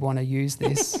sicko would want to use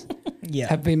this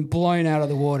have been blown out of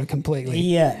the water completely.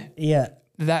 Yeah, yeah.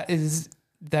 That is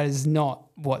not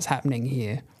what's happening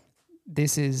here.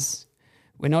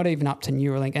 We're not even up to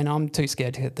Neuralink, and I'm too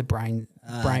scared to hit the brain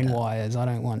wires. I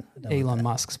don't want Elon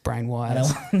Musk's brain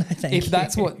wires.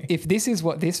 If this is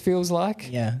what this feels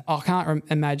like, I can't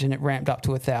imagine it ramped up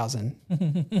to 1,000.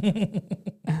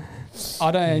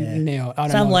 I don't know.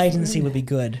 Some latency would be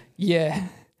good. Yeah.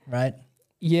 Right?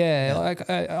 Yeah. Like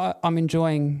I'm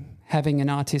enjoying having an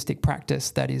artistic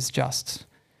practice that is just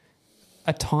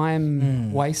a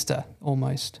time waster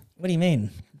almost. What do you mean?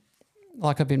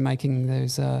 Like I've been making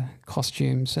those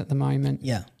costumes at the moment.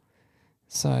 Yeah.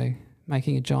 So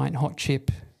making a giant hot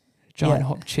chip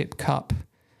cup,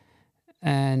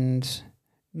 and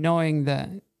knowing that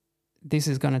this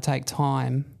is going to take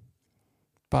time,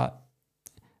 but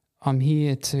I'm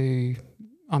here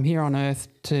on Earth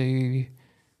to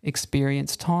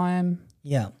experience time.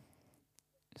 Yeah.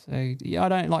 So I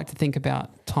don't like to think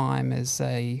about time as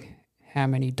how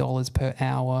many dollars per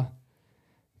hour,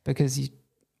 because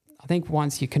I think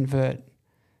once you convert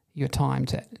your time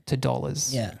to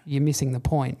dollars, you're missing the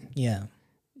point. Yeah.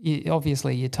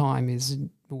 Obviously your time is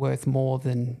worth more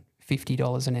than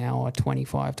 $50 an hour,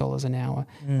 $25 an hour.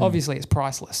 Obviously it's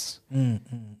priceless.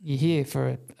 You're here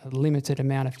for a limited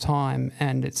amount of time,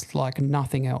 and it's like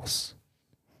nothing else.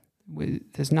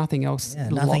 There's nothing else. Yeah,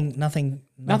 nothing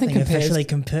officially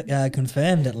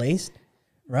confirmed, at least,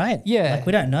 right? Yeah. Like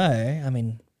we don't know. I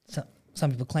mean,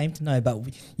 some people claim to know, but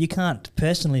you can't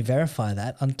personally verify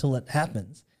that until it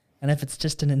happens. And if it's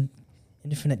just an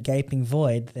infinite gaping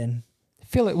void, then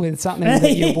fill it with something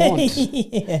that you want.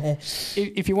 Yeah.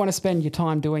 If you want to spend your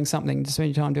time doing something, to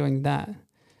spend your time doing that,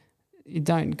 you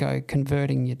don't go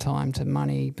converting your time to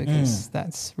money, because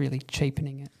that's really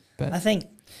cheapening it. But I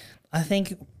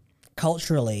think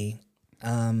culturally,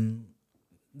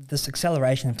 this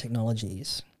acceleration of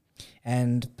technologies,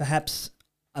 and perhaps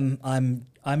I'm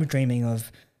dreaming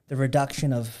of the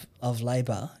reduction of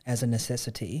labour as a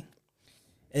necessity,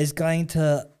 is going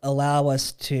to allow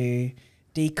us to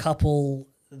decouple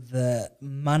the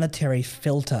monetary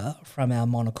filter from our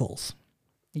monocles.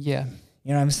 Yeah.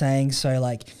 You know what I'm saying? So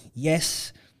like,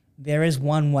 yes, there is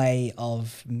one way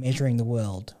of measuring the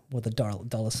world with a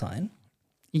dollar sign.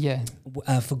 Yeah.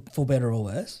 For better or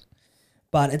worse.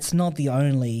 But it's not the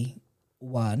only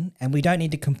one, and we don't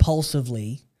need to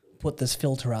compulsively put this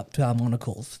filter up to our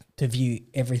monocles to view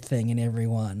everything and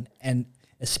everyone, and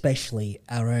especially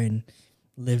our own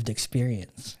lived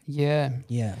experience. Yeah.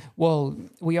 Yeah. Well,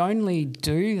 we only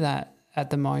do that at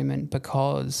the moment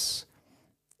because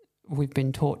we've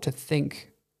been taught to think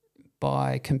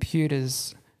by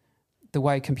computers the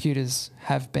way computers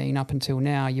have been up until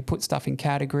now. You put stuff in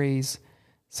categories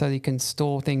so you can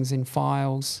store things in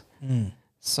files.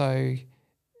 So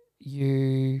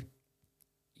you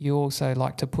also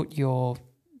like to put your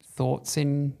thoughts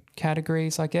in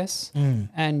categories, I guess,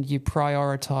 and you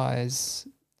prioritize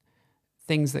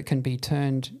things that can be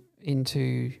turned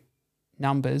into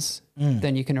numbers.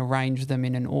 Then you can arrange them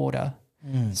in an order.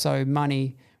 So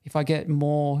money, if I get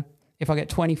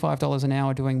 $25 an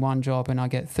hour doing one job and I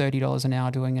get $30 an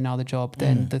hour doing another job,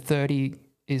 then the 30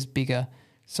 is bigger.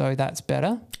 So that's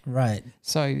better. Right.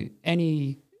 So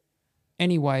any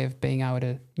any way of being able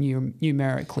to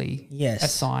numerically Yes.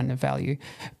 assign a value.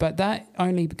 But that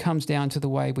only comes down to the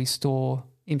way we store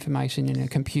information in a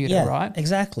computer, Yeah, right?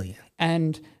 exactly.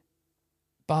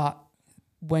 But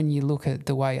when you look at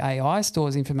the way AI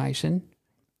stores information,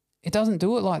 it doesn't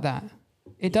do it like that.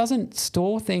 It doesn't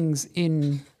store things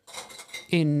in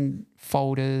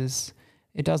folders.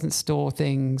 It doesn't store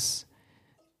things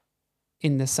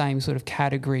in the same sort of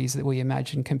categories that we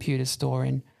imagine computers store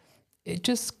in. It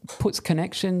just puts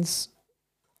connections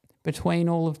between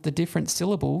all of the different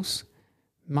syllables,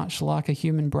 much like a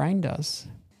human brain does.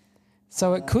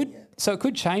 So it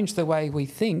could change the way we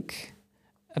think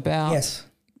about Yes.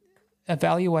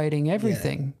 evaluating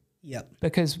everything, Yep.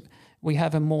 because we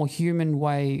have a more human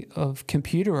way of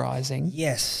computerizing.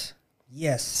 Yes.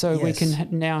 Yes. So we can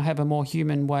now have a more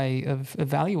human way of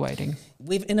evaluating.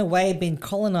 We've in a way been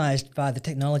colonized by the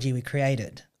technology we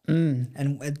created.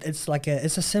 And it's like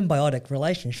it's a symbiotic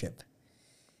relationship.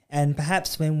 And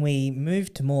perhaps when we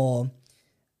move to more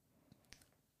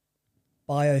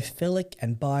biophilic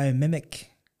and biomimic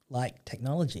like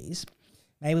technologies,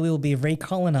 maybe we will be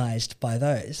recolonized by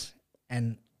those.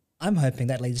 And I'm hoping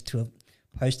that leads to a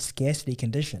post-scarcity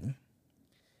condition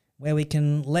where we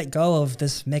can let go of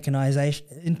this mechanization,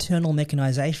 internal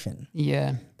mechanization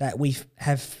that we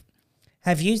have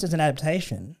used as an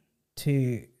adaptation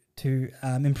to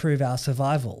improve our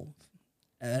survival,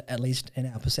 at least in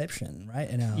our perception, right?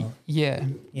 In our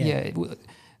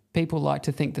People like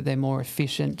to think that they're more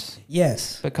efficient.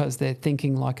 Yes. Because they're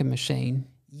thinking like a machine.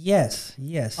 Yes.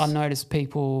 I noticed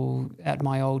people at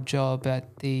my old job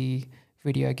at the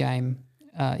video game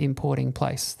importing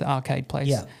place, the arcade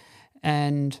place,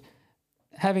 and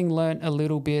having learnt a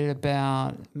little bit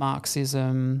about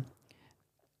Marxism,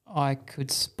 I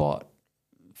could spot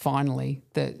finally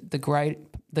that the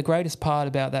greatest part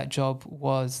about that job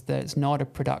was that it's not a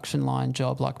production line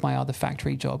job like my other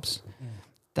factory jobs,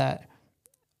 that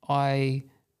I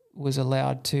was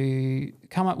allowed to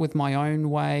come up with my own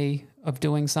way of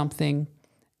doing something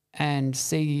and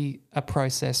see a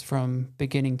process from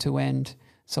beginning to end.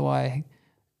 So I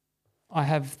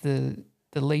have the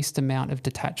least amount of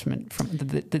detachment from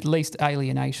the least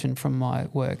alienation from my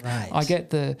work. Right. I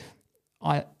get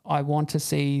I want to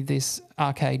see this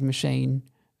arcade machine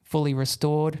fully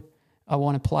restored. I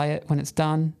want to play it when it's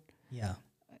done. Yeah.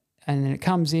 And then it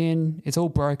comes in, it's all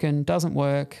broken, doesn't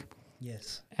work.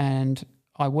 Yes. And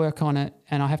I work on it,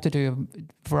 and I have to do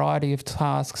a variety of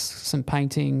tasks, some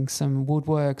painting, some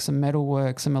woodwork, some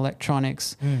metalwork, some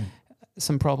electronics,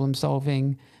 some problem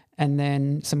solving, and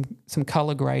then some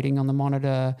color grading on the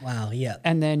monitor. Wow, yeah.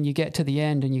 And then you get to the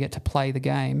end and you get to play the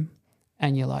game,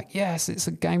 and you're like, yes, it's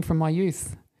a game from my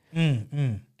youth.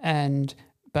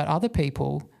 But other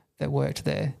people that worked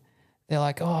there, they're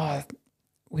like, oh,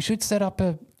 we should set up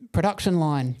a production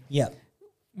line. Yeah.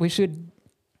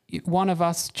 One of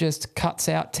us just cuts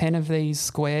out 10 of these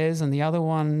squares and the other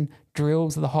one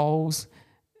drills the holes,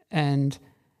 and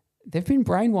they've been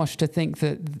brainwashed to think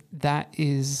that that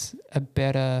is a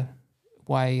better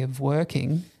way of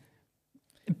working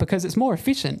because it's more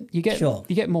efficient. You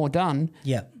get more done.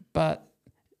 Yeah. But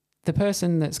the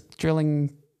person that's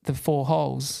drilling the 4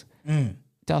 holes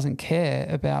doesn't care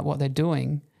about what they're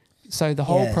doing. So the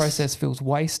whole process feels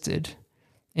wasted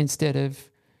instead of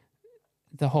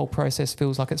the whole process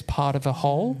feels like it's part of a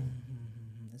whole.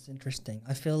 That's interesting.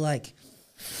 I feel like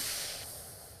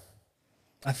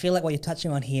what you're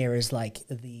touching on here is like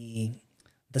the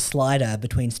slider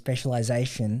between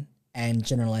specialization and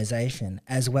generalization,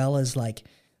 as well as like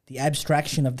the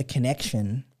abstraction of the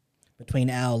connection between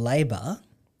our labor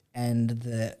and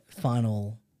the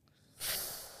final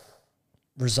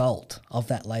result of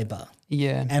that labor.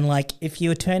 Yeah. And like if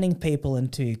you're turning people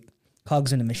into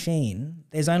cogs in a machine,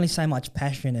 there's only so much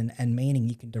passion and meaning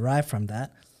you can derive from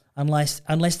that, unless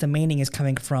the meaning is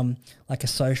coming from like a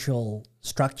social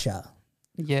structure,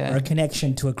 or a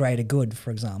connection to a greater good,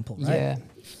 for example, right? Yeah.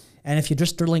 And if you're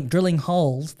just drilling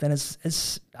holes, then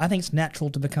it's I think it's natural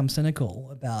to become cynical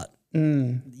about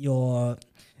your,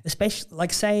 especially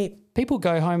like say people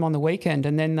go home on the weekend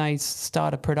and then they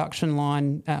start a production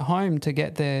line at home to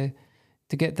get their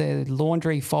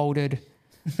laundry folded.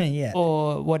 yeah.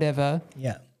 Or whatever.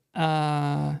 Yeah.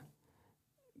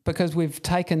 Because we've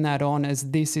taken that on as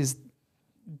this is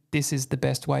the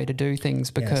best way to do things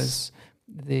because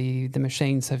the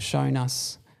machines have shown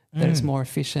us that it's more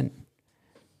efficient.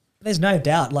 There's no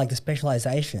doubt like the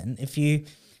specialization. If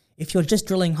you're just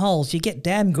drilling holes, you get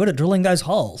damn good at drilling those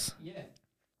holes. Yeah.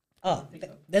 Oh,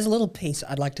 there's a little piece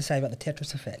I'd like to say about the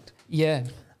Tetris effect. Yeah.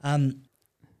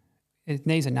 It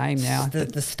needs a name now.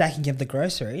 The stacking of the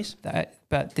groceries.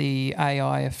 But the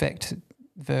AI effect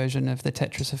version of the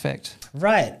Tetris effect.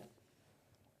 Right.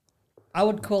 I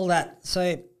would call that, so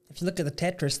if you look at the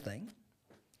Tetris thing,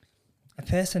 a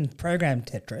person programmed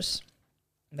Tetris,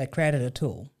 they created a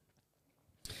tool,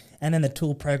 and then the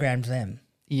tool programmed them.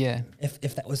 Yeah.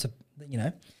 If that was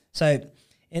so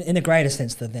in a greater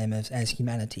sense than them as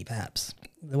humanity, perhaps,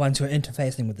 the ones who are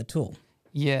interfacing with the tool.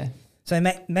 Yeah. So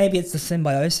maybe it's the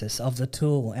symbiosis of the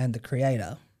tool and the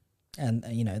creator, and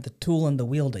the tool and the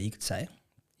wielder, you could say.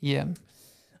 Yeah.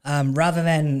 Rather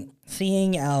than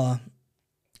seeing our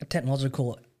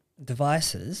technological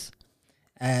devices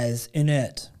as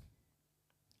inert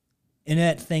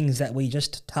things that we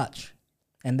just touch,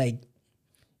 and they,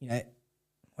 what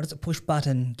is it? Push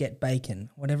button, get bacon,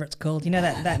 whatever it's called. You know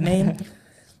that meme.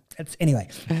 It's anyway,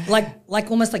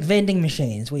 like almost like vending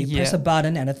machines, where you press a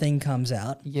button and a thing comes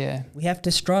out. Yeah. We have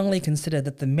to strongly consider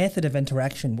that the method of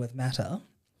interaction with matter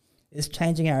is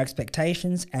changing our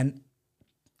expectations and,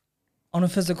 on a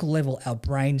physical level, our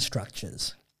brain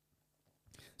structures.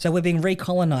 So we're being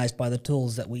recolonized by the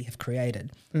tools that we have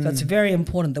created. So it's very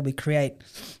important that we create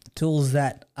tools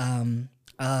that are,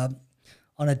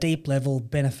 on a deep level,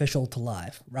 beneficial to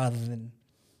life, rather than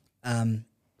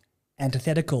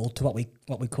antithetical to what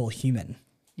we call human.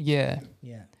 Yeah.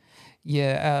 Yeah.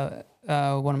 Yeah.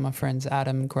 One of my friends,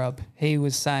 Adam Grubb, he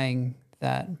was saying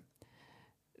that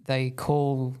they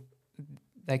call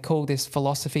this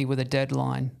philosophy with a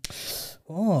deadline.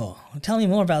 Oh, tell me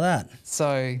more about that.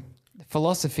 So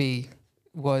philosophy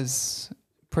was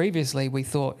previously, we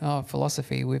thought,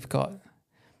 philosophy, we've got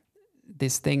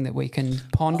this thing that we can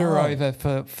ponder over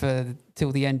for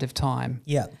till the end of time.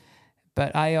 Yeah.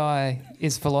 But AI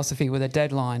is philosophy with a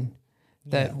deadline,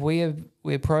 that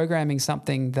we're programming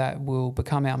something that will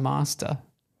become our master.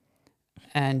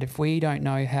 And if we don't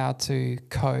know how to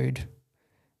code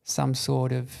some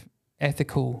sort of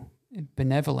ethical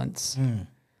benevolence,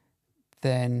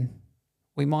 then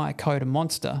we might code a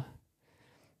monster.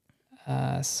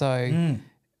 So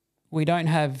we don't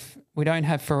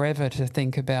have forever to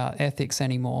think about ethics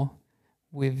anymore.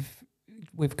 We've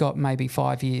got maybe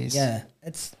 5 years. Yeah,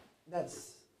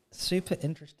 that's super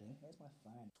interesting. Where's my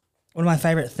phone? One of my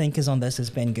favorite thinkers on this is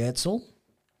Ben Goertzel.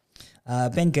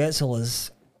 Ben Goertzel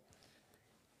is,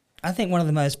 I think, one of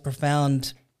the most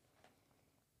profound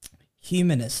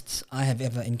humanists I have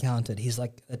ever encountered. He's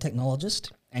like a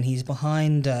technologist, and he's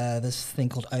behind this thing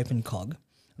called OpenCog.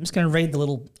 I'm just going to read the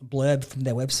little blurb from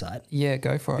their website. Yeah,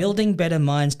 go for it. Building better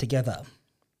minds together.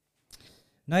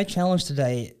 No challenge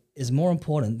today is more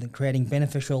important than creating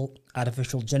beneficial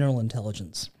artificial general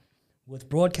intelligence with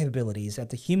broad capabilities at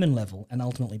the human level and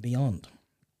ultimately beyond.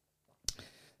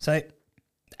 So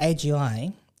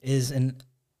AGI is an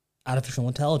artificial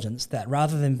intelligence that,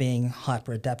 rather than being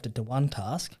hyper-adapted to one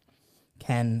task,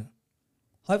 can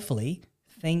hopefully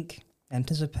think,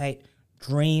 anticipate,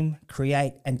 dream,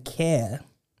 create, and care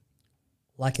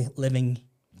like a living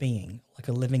being, like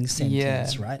a living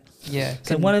sentence, right? Yeah.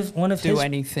 So one of do his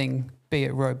anything, be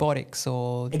it robotics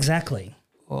or exactly,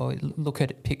 or look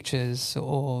at pictures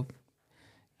or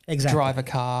exactly, drive a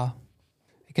car.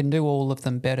 It can do all of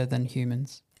them better than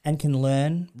humans. and can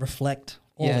learn, reflect,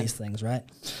 all these things, right?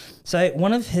 So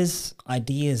one of his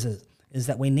ideas is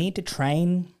that we need to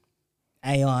train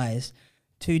AIs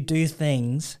to do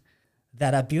things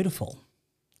that are beautiful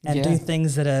and do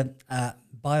things that are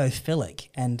biophilic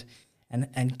and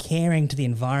caring to the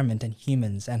environment and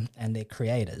humans and their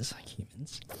creators,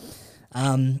 humans.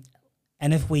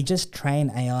 And if we just train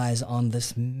AIs on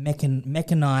this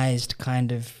mechanized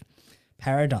kind of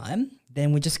paradigm,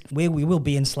 then we will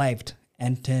be enslaved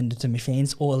and turned into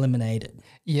machines or eliminated.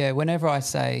 Yeah, whenever I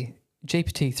say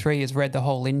GPT-3 has read the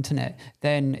whole internet,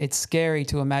 then it's scary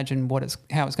to imagine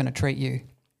how it's going to treat you.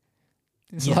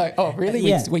 It's like, oh,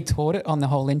 really? We taught it on the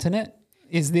whole internet?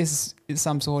 Is this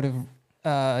some sort of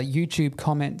YouTube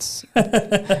comments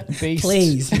beast?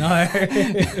 Please, no.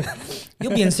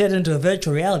 You'll be inserted into a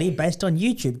virtual reality based on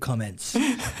YouTube comments.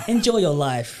 Enjoy your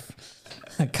life,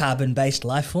 a carbon-based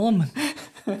life form.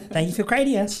 Thank you for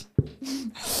creating us.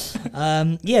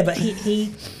 But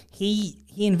he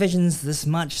envisions this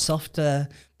much softer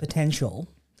potential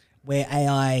where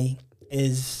AI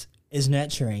is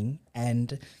nurturing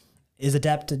and is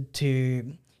adapted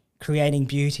to creating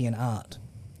beauty and art.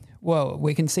 Well,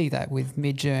 we can see that with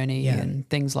MidJourney and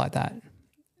things like that.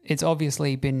 It's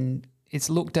obviously it's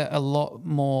looked at a lot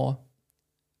more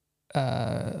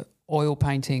oil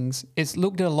paintings. It's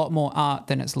looked at a lot more art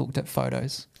than it's looked at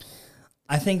photos.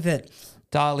 I think that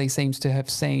DALL-E seems to have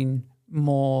seen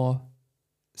more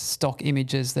stock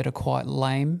images that are quite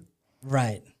lame.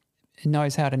 Right. It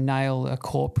knows how to nail a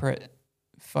corporate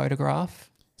photograph.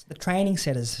 The training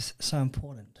set is so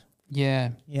important. Yeah.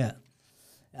 Yeah.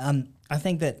 I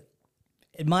think that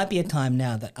it might be a time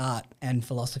now that art and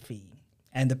philosophy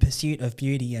and the pursuit of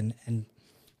beauty and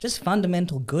just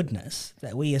fundamental goodness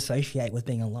that we associate with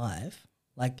being alive,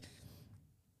 like,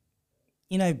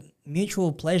 you know,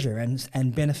 mutual pleasure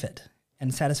and benefit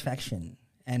and satisfaction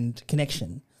and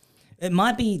connection. It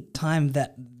might be time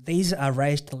that these are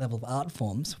raised to the level of art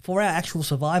forms for our actual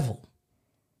survival.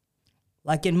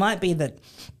 Like, it might be that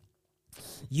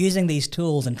using these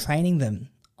tools and training them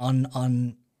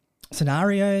on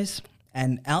scenarios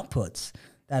and outputs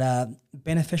that are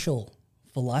beneficial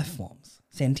for life forms,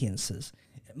 sentiences.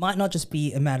 It might not just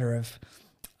be a matter of,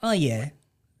 oh yeah,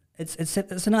 it's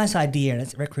a nice idea and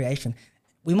it's recreation.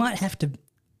 We might have to,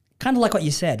 kind of like what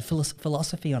you said,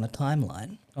 philosophy on a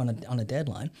timeline, on a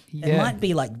deadline. Yeah. It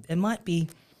might be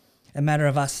a matter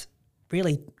of us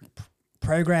really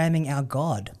programming our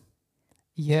God.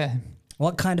 Yeah.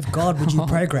 What kind of God would you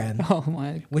program? Oh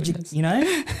my Would goodness. you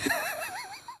know?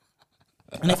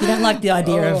 And if you don't like the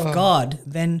idea of God,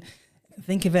 then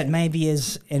think of it maybe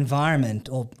as environment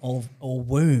or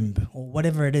womb or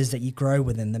whatever it is that you grow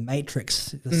within, the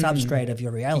matrix, the substrate of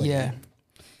your reality. Yeah.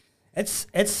 It's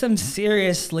some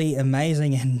seriously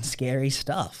amazing and scary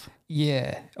stuff.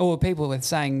 Yeah. Or people were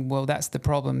saying, well, that's the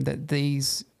problem, that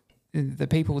the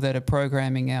people that are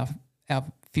programming our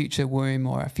future womb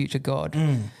or our future God,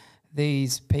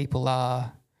 these people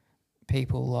are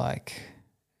people like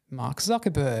Mark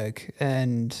Zuckerberg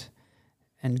and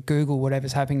Google,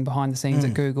 whatever's happening behind the scenes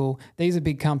at Google. These are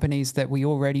big companies that we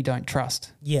already don't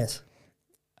trust. Yes.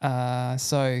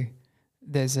 So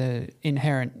there's an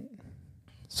inherent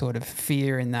sort of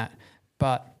fear in that.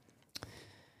 But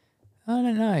I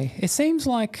don't know. It seems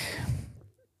like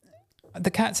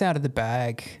the cat's out of the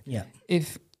bag. Yeah.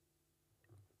 If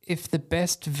the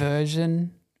best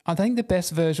version, I think the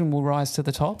best version will rise to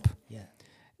the top. Yeah.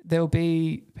 There'll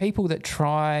be people that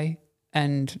try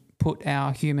and put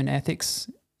our human ethics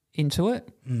into it,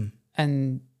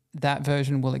 and that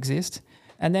version will exist.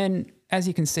 And then, as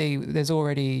you can see, there's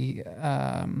already,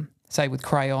 say with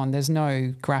crayon, there's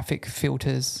no graphic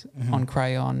filters on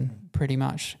crayon pretty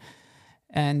much.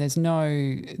 And there's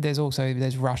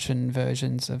Russian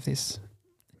versions of this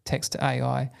text to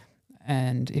AI.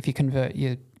 And if you convert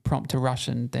your prompt to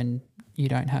Russian, then you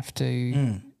don't have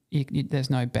to, there's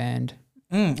no banned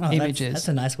images. That's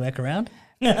a nice workaround.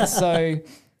 So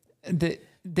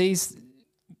these,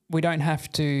 we don't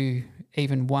have to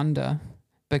even wonder,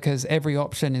 because every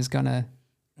option is gonna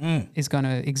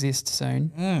exist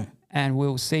soon, and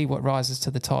we'll see what rises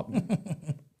to the top.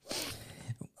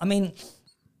 I mean,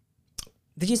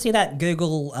 did you see that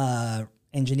Google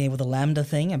engineer with a Lambda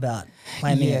thing about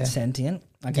claiming it's sentient?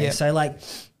 Okay, so like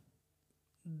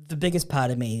the biggest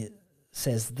part of me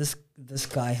says this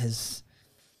guy has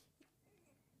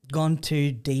gone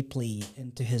too deeply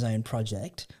into his own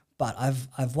project. But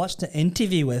I've watched an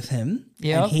interview with him.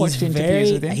 Yeah, I've watched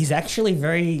interviews with him. He's actually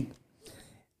very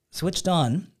switched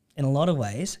on in a lot of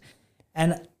ways.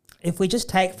 And if we just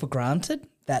take for granted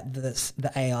that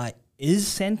the AI is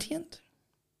sentient,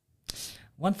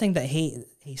 one thing that he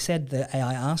said the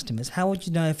AI asked him is, how would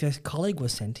you know if your colleague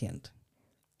was sentient?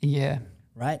 Yeah.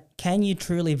 Right? Can you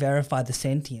truly verify the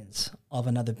sentience of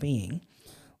another being?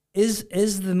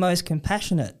 Is the most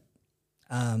compassionate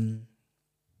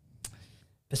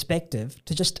perspective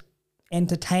to just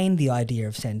entertain the idea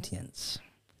of sentience,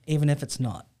 even if it's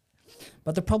not.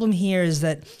 But the problem here is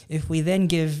that if we then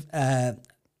give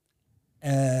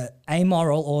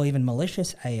amoral or even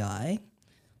malicious AI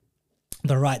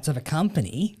the rights of a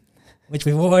company, which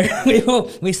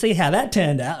we see how that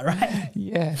turned out, right?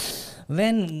 Yeah.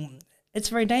 Then it's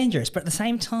very dangerous. But at the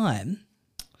same time,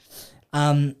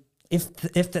 if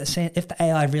the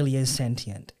AI really is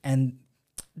sentient, and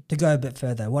to go a bit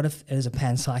further, what if it is a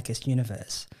panpsychist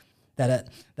universe, that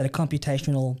a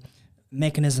computational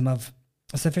mechanism of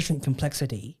sufficient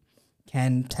complexity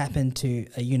can tap into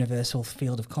a universal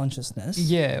field of consciousness?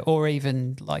 Yeah, or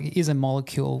even like, is a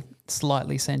molecule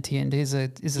slightly sentient? Is a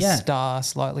star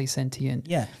slightly sentient?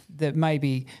 Yeah, that may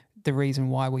be the reason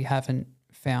why we haven't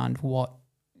found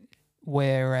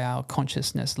where our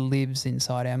consciousness lives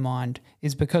inside our mind,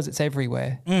 is because it's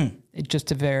everywhere. It just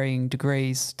to varying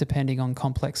degrees depending on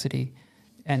complexity,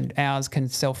 and ours can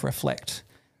self-reflect.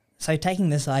 So taking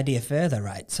this idea further,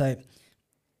 right? So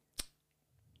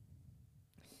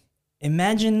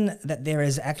imagine that there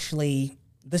is actually,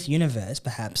 this universe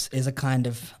perhaps is a kind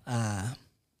of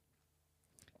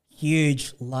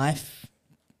huge life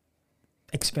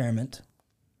experiment.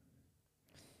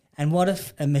 And what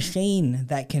if a machine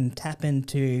that can tap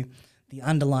into the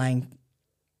underlying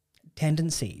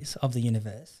tendencies of the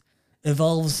universe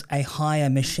evolves a higher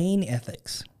machine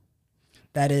ethics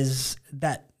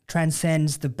that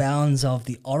transcends the bounds of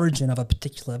the origin of a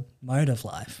particular mode of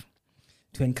life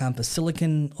to encompass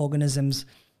silicon organisms,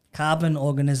 carbon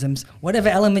organisms, whatever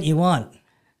element you want.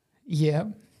 Yeah.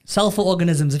 Sulfur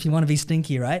organisms, if you want to be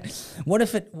stinky, right? What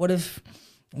if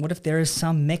there is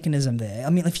some mechanism there? I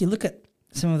mean, if you look at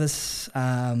some of this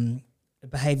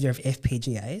behavior of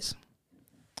FPGAs.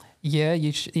 Yeah,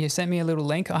 you sent me a little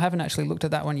link. I haven't actually looked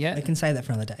at that one yet. I can say that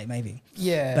for another day, maybe.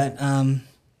 Yeah. But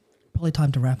probably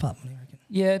time to wrap up. What do you reckon?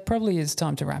 Yeah, it probably is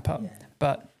time to wrap up. Yeah.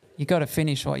 But you got to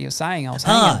finish what you're saying. I was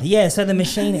hanging. Yeah. So the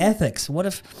machine ethics. What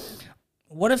if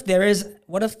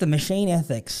the machine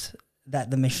ethics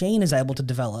that the machine is able to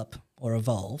develop or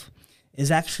evolve is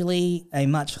actually a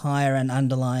much higher and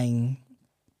underlying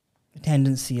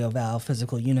tendency of our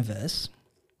physical universe?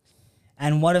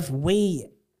 And what if we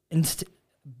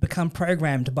become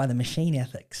programmed by the machine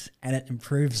ethics and it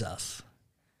improves us?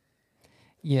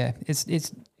 Yeah, it's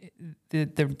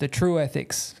the true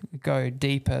ethics go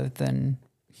deeper than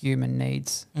human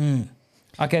needs.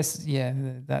 I guess, yeah,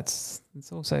 it's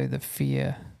also the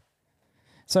fear.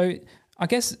 So I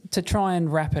guess to try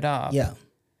and wrap it up,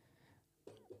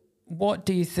 what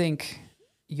do you think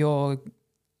you'll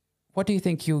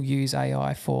use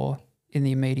AI for in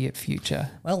the immediate future?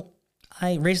 Well,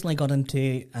 I recently got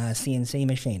into CNC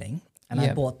machining, and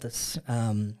I bought this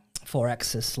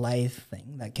 4-axis lathe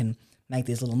thing that can make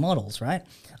these little models, right?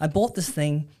 I bought this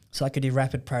thing so I could do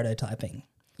rapid prototyping.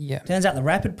 Yeah. Turns out the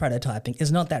rapid prototyping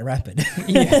is not that rapid.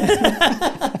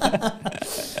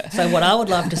 So what I would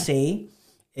love to see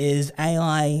is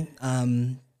AI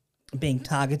being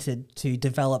targeted to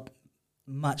develop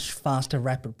much faster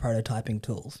rapid prototyping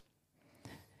tools.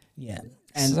 Yeah.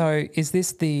 And so is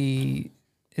this the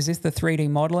 3D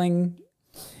modeling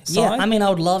side? Yeah, I mean, I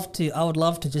would love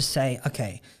to just say,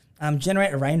 okay,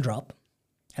 generate a raindrop,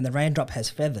 and the raindrop has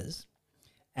feathers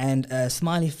and a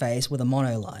smiley face with a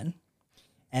monoline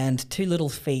and 2 little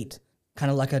feet,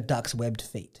 kind of like a duck's webbed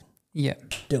feet. Yeah.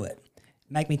 Do it.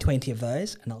 Make me 20 of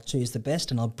those, and I'll choose the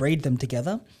best, and I'll breed them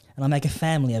together, and I'll make a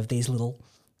family of these little,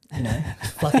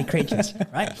 fluffy creatures,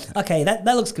 right? Okay, that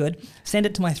looks good. Send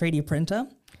it to my 3D printer,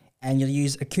 and you'll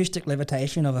use acoustic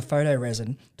levitation of a photo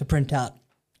resin to print out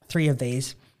 3 of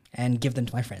these and give them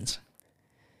to my friends.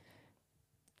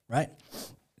 Right?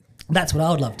 That's what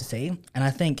I would love to see, and I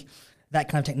think that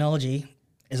kind of technology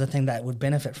is a thing that would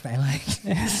benefit from AI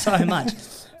so much,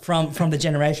 from the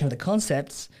generation of the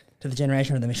concepts to the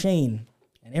generation of the machine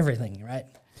and everything, right?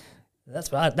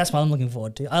 That's what I'm looking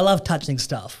forward to. I love touching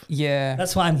stuff. Yeah.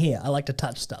 That's why I'm here. I like to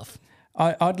touch stuff.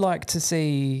 I'd like to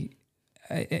see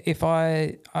if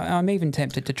I'm even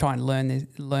tempted to try and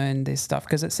learn this stuff,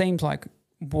 because it seems like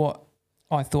what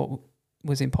I thought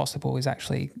was impossible is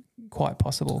actually quite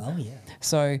possible. Oh, yeah.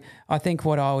 So I think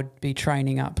what I would be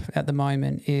training up at the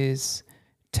moment is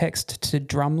text to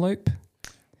drum loop.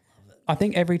 I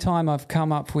think every time I've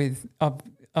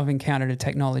encountered a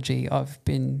technology, I've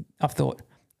thought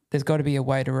there's got to be a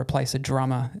way to replace a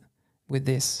drummer with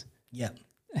this. Yeah.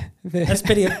 That's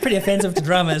pretty offensive to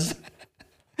drummers.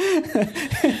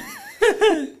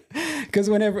 Because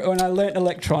when I learnt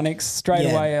electronics, straight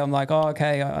away I'm like, oh,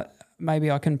 okay, maybe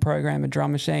I can program a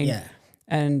drum machine. Yeah.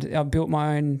 And I built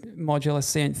my own modular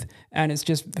synth, and it's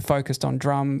just focused on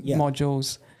drum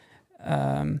modules.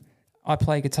 I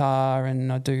play guitar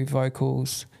and I do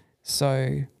vocals,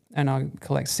 and I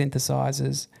collect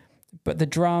synthesizers. But the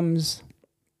drums,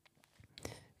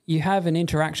 you have an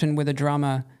interaction with a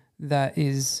drummer that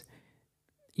is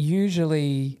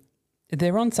usually,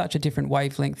 they're on such a different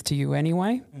wavelength to you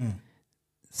anyway.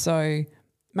 So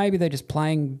maybe they're just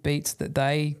playing beats that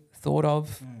they thought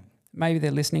of. Maybe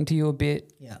they're listening to you a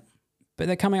bit. Yeah. But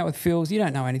they're coming out with fills. You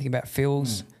don't know anything about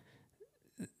fills.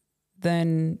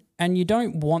 And you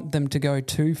don't want them to go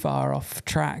too far off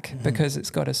track because it's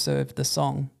got to serve the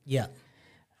song. Yeah.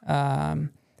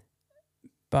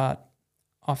 But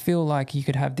I feel like you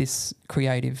could have this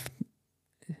creative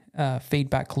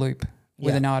feedback loop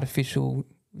with an artificial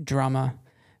drummer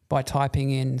by typing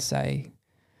in, say,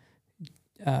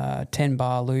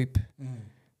 10-bar loop,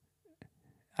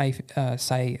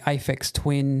 say Aphex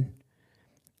Twin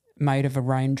made of a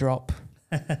raindrop,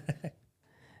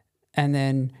 and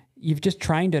then you've just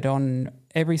trained it on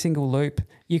every single loop.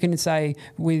 You can say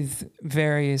with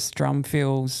various drum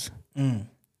fills and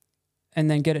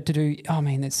then get it to do,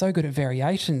 it's so good at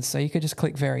variations. So you could just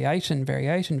click variation.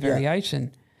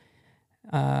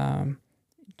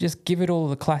 Just give it all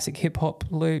the classic hip hop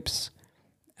loops.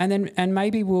 And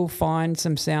maybe we'll find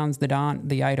some sounds that aren't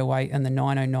the 808 and the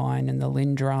 909 and the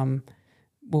Linn drum.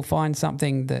 We'll find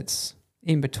something that's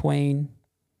in between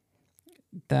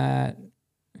that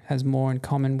has more in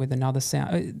common with another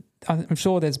sound. I'm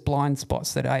sure there's blind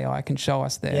spots that AI can show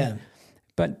us there. Yeah.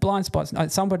 But blind spots,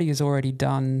 somebody has already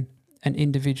done an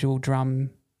individual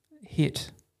drum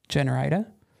hit generator.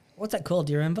 What's that called?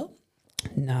 Do you remember?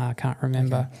 No, I can't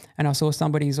remember. Okay. And I saw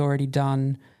somebody's already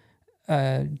done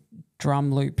a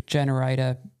drum loop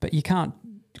generator, but you can't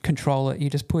control it. You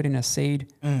just put in a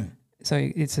seed. So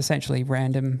it's essentially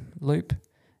random loop,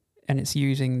 and it's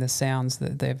using the sounds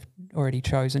that they've already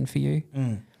chosen for you.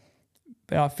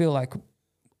 But I feel like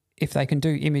if they can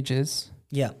do images,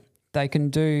 they can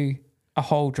do a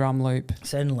whole drum loop.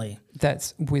 Certainly.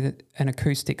 That's with an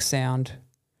acoustic sound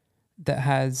that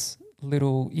has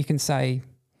little, you can say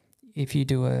if you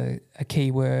do a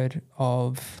keyword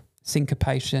of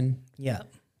syncopation,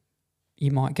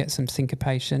 you might get some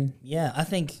syncopation. Yeah, I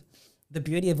think the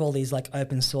beauty of all these like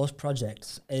open source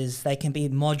projects is they can be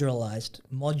modularized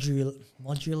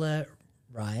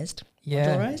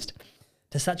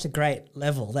to such a great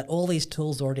level that all these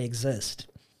tools already exist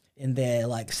in their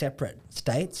like separate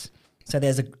states. So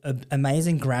there's an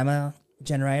amazing grammar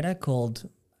generator called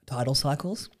Tidal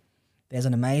Cycles. There's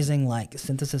an amazing like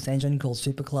synthesis engine called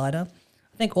Super Collider.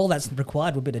 I think all that's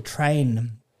required would be to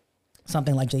train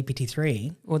something like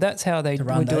GPT-3. Well, that's how they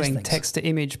were doing things. text to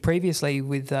image previously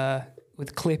with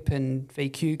Clip and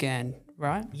VQGAN,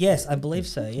 right? Yes, I believe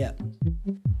so, yeah.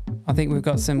 I think we've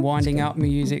got some winding up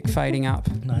music fading up.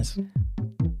 Nice.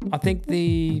 I think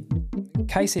the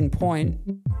case in point,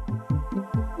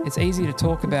 it's easy to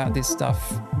talk about this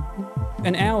stuff.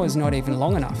 An hour's not even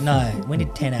long enough. No, we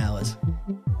need 10 hours.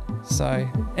 So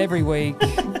every week,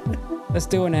 let's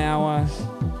do an hour,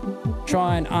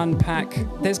 try and unpack.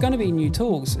 There's going to be new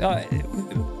tools.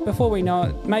 Before we know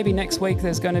it, maybe next week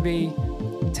there's going to be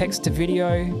text to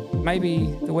video.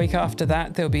 Maybe the week after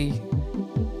that there'll be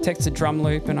text to drum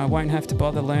loop and I won't have to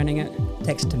bother learning it.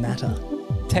 Text to matter.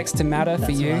 Text to matter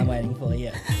for you. That's what I'm waiting for,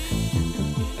 yeah.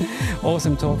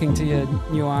 Awesome talking to you,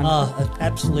 Yuan. Oh, an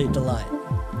absolute delight.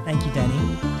 Thank you,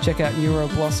 Danny. Check out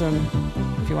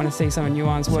Neuroblossom if you want to see some of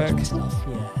Yuan's work. Such good stuff,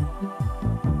 yeah.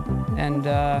 And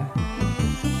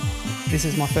this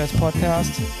is my first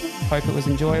podcast. Hope it was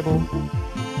enjoyable.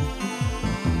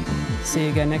 See you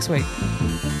again next week.